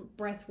consistent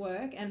breath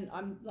work, and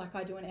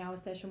I do an hour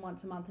session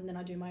once a month and then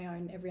I do my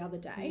own every other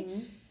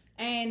day.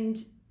 And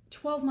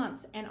 12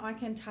 months, and I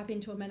can tap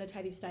into a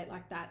meditative state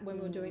like that. When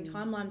we were doing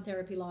timeline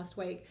therapy last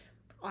week,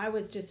 I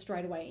was just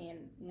straight away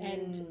in.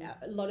 And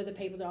a lot of the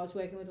people that I was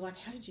working with were like,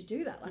 how did you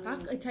do that?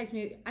 Like, it takes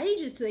me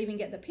ages to even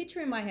get the picture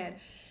in my head.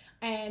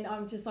 And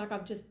I'm just like,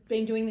 I've just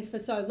been doing this for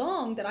so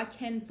long that I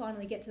can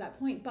finally get to that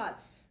point. But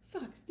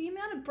fuck, the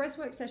amount of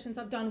breathwork sessions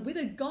I've done with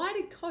a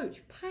guided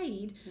coach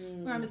paid,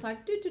 where I'm just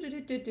like, do,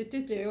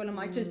 and I'm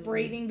like just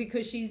breathing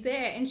because she's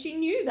there. And she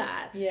knew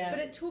that. Yeah. But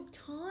it took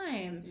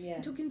time. Yeah.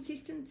 It took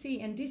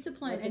consistency and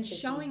discipline and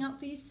showing up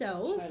for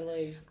yourself.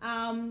 Totally.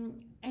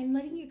 And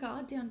letting your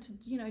guard down to,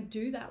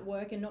 do that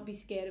work and not be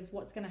scared of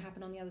what's going to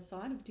happen on the other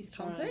side of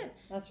discomfort.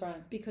 That's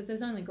right. Because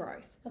there's only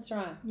growth. That's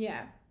right.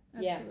 Yeah.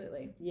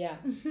 Absolutely. Yeah.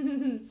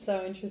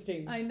 So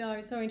interesting. I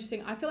know, so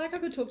interesting. I feel like I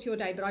could talk to you all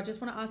day, but I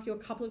just want to ask you a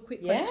couple of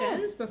quick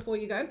questions before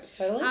you go.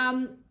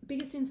 Totally.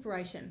 Biggest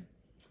inspiration?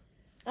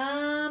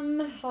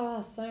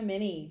 So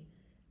many.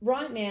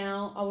 Right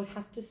now, I would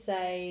have to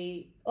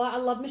say, I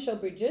love Michelle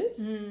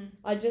Bridges.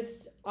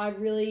 I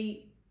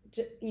really,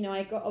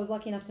 I was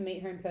lucky enough to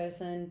meet her in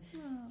person.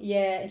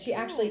 Yeah, and she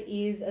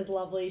actually is as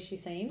lovely as she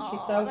seems.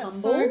 She's so humble.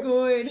 So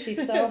good.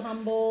 She's so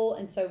humble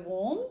and so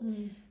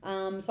warm.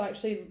 So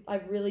actually, I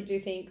really do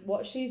think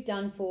what she's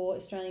done for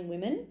Australian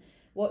women,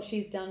 what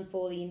she's done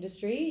for the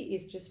industry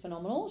is just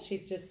phenomenal.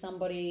 She's just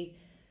somebody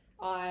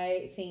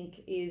I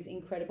think is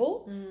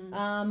incredible.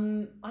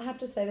 I have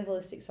to say the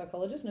holistic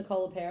psychologist,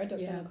 Nicole LaPera,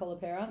 Dr. Nicole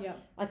LaPera,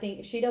 I think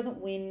if she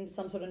doesn't win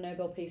some sort of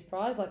Nobel Peace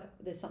Prize, like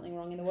there's something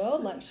wrong in the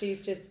world. Like she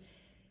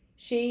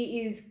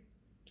is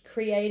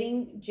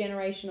creating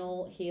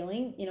generational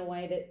healing in a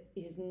way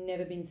that has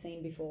never been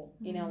seen before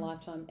in our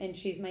lifetime. And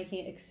she's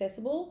making it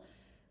accessible.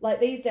 Like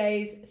these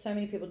days, so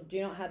many people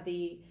do not have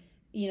the,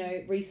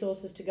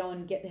 resources to go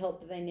and get the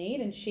help that they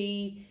need. And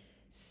she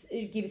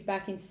gives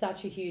back in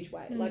such a huge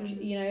way. Like,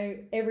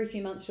 every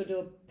few months she'll do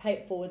a pay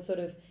it forward sort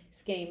of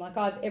scheme. Like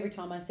every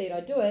time I see it, I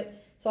do it.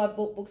 So I've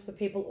bought books for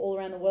people all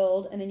around the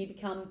world, and then you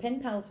become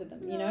pen pals with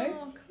them,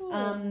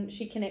 Cool.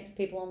 She connects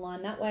people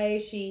online that way.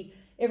 She,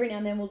 every now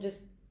and then, will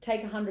just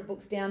take 100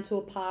 books down to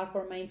a park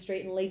or a main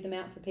street and leave them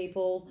out for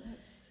people.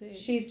 That's sick.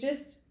 She's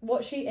just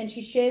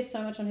she shares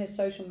so much on her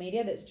social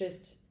media that's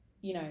just,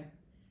 you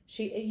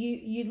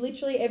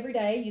literally every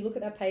day you look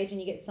at that page and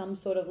you get some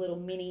sort of little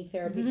mini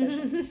therapy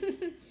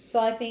session. So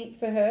I think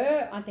for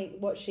her,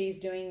 what she's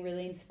doing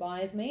really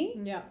inspires me.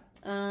 Yeah.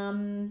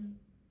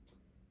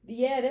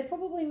 They're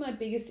probably my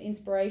biggest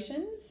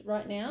inspirations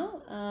right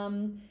now.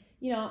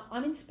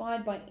 I'm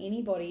inspired by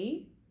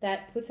anybody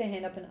that puts their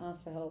hand up and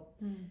asks for help.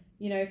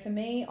 For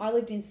me, I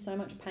lived in so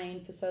much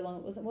pain for so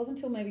long. It wasn't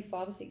until maybe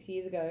 5 or 6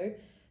 years ago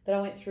that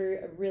I went through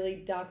a really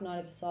dark night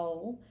of the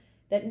soul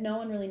that no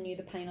one really knew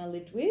the pain I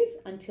lived with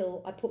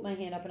until I put my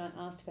hand up and I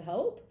asked for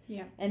help.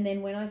 Yeah. And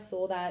then when I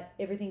saw that,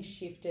 everything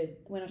shifted.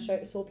 When I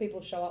saw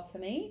people show up for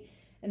me,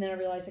 and then I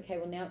realized, okay,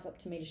 well, now it's up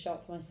to me to show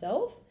up for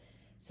myself.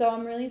 So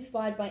I'm really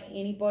inspired by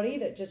anybody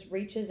that just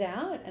reaches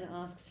out and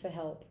asks for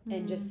help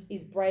and just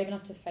is brave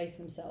enough to face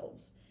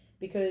themselves,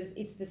 because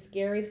it's the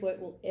scariest work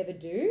we'll ever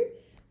do.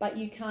 But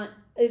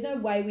there's no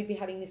way we'd be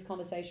having this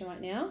conversation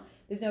right now.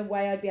 There's no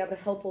way I'd be able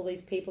to help all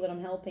these people that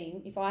I'm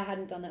helping if I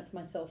hadn't done that for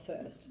myself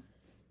first.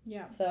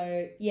 Yeah.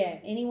 So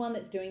anyone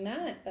that's doing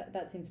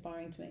that's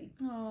inspiring to me.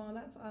 Oh,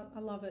 I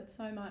love it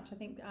so much. I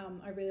think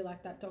I really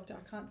like that doctor.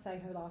 I can't say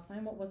her last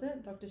name. What was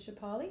it? Dr.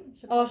 Shefali?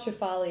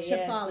 Shefali.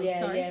 Shefali, yes.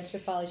 sorry. Yeah,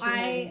 Shefali. She's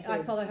amazing too.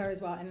 I follow her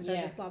as well, and I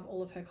just love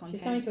all of her content.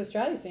 She's coming to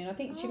Australia soon. I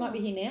think she might be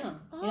here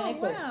now in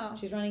April. Wow.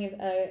 She's running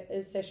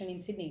a session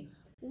in Sydney.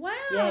 Wow.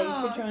 Yeah,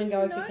 you should try and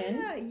go if you can.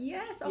 That.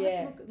 Yes, I'll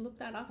have to look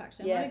that up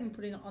actually. I might even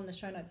put it on the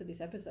show notes of this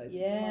episode so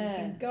everyone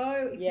can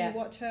go if you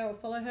watch her or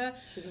follow her.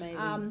 She's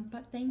amazing.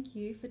 But thank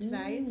you for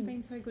today. It's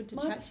been so good to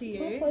chat to you.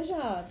 My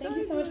pleasure. Thank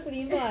you so much for the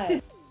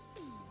invite.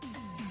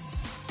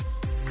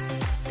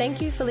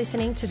 Thank you for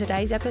listening to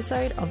today's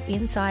episode of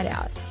Inside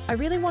Out. I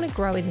really want to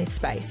grow in this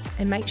space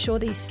and make sure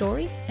these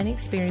stories and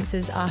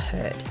experiences are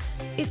heard.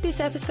 If this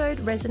episode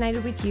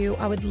resonated with you,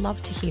 I would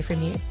love to hear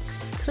from you.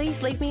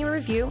 Please leave me a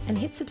review and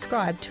hit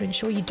subscribe to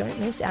ensure you don't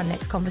miss our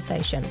next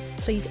conversation.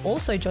 Please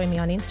also join me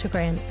on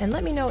Instagram and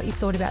let me know what you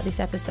thought about this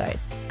episode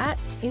at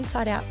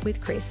Inside Out with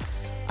Chris.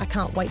 I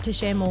can't wait to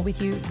share more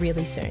with you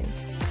really soon.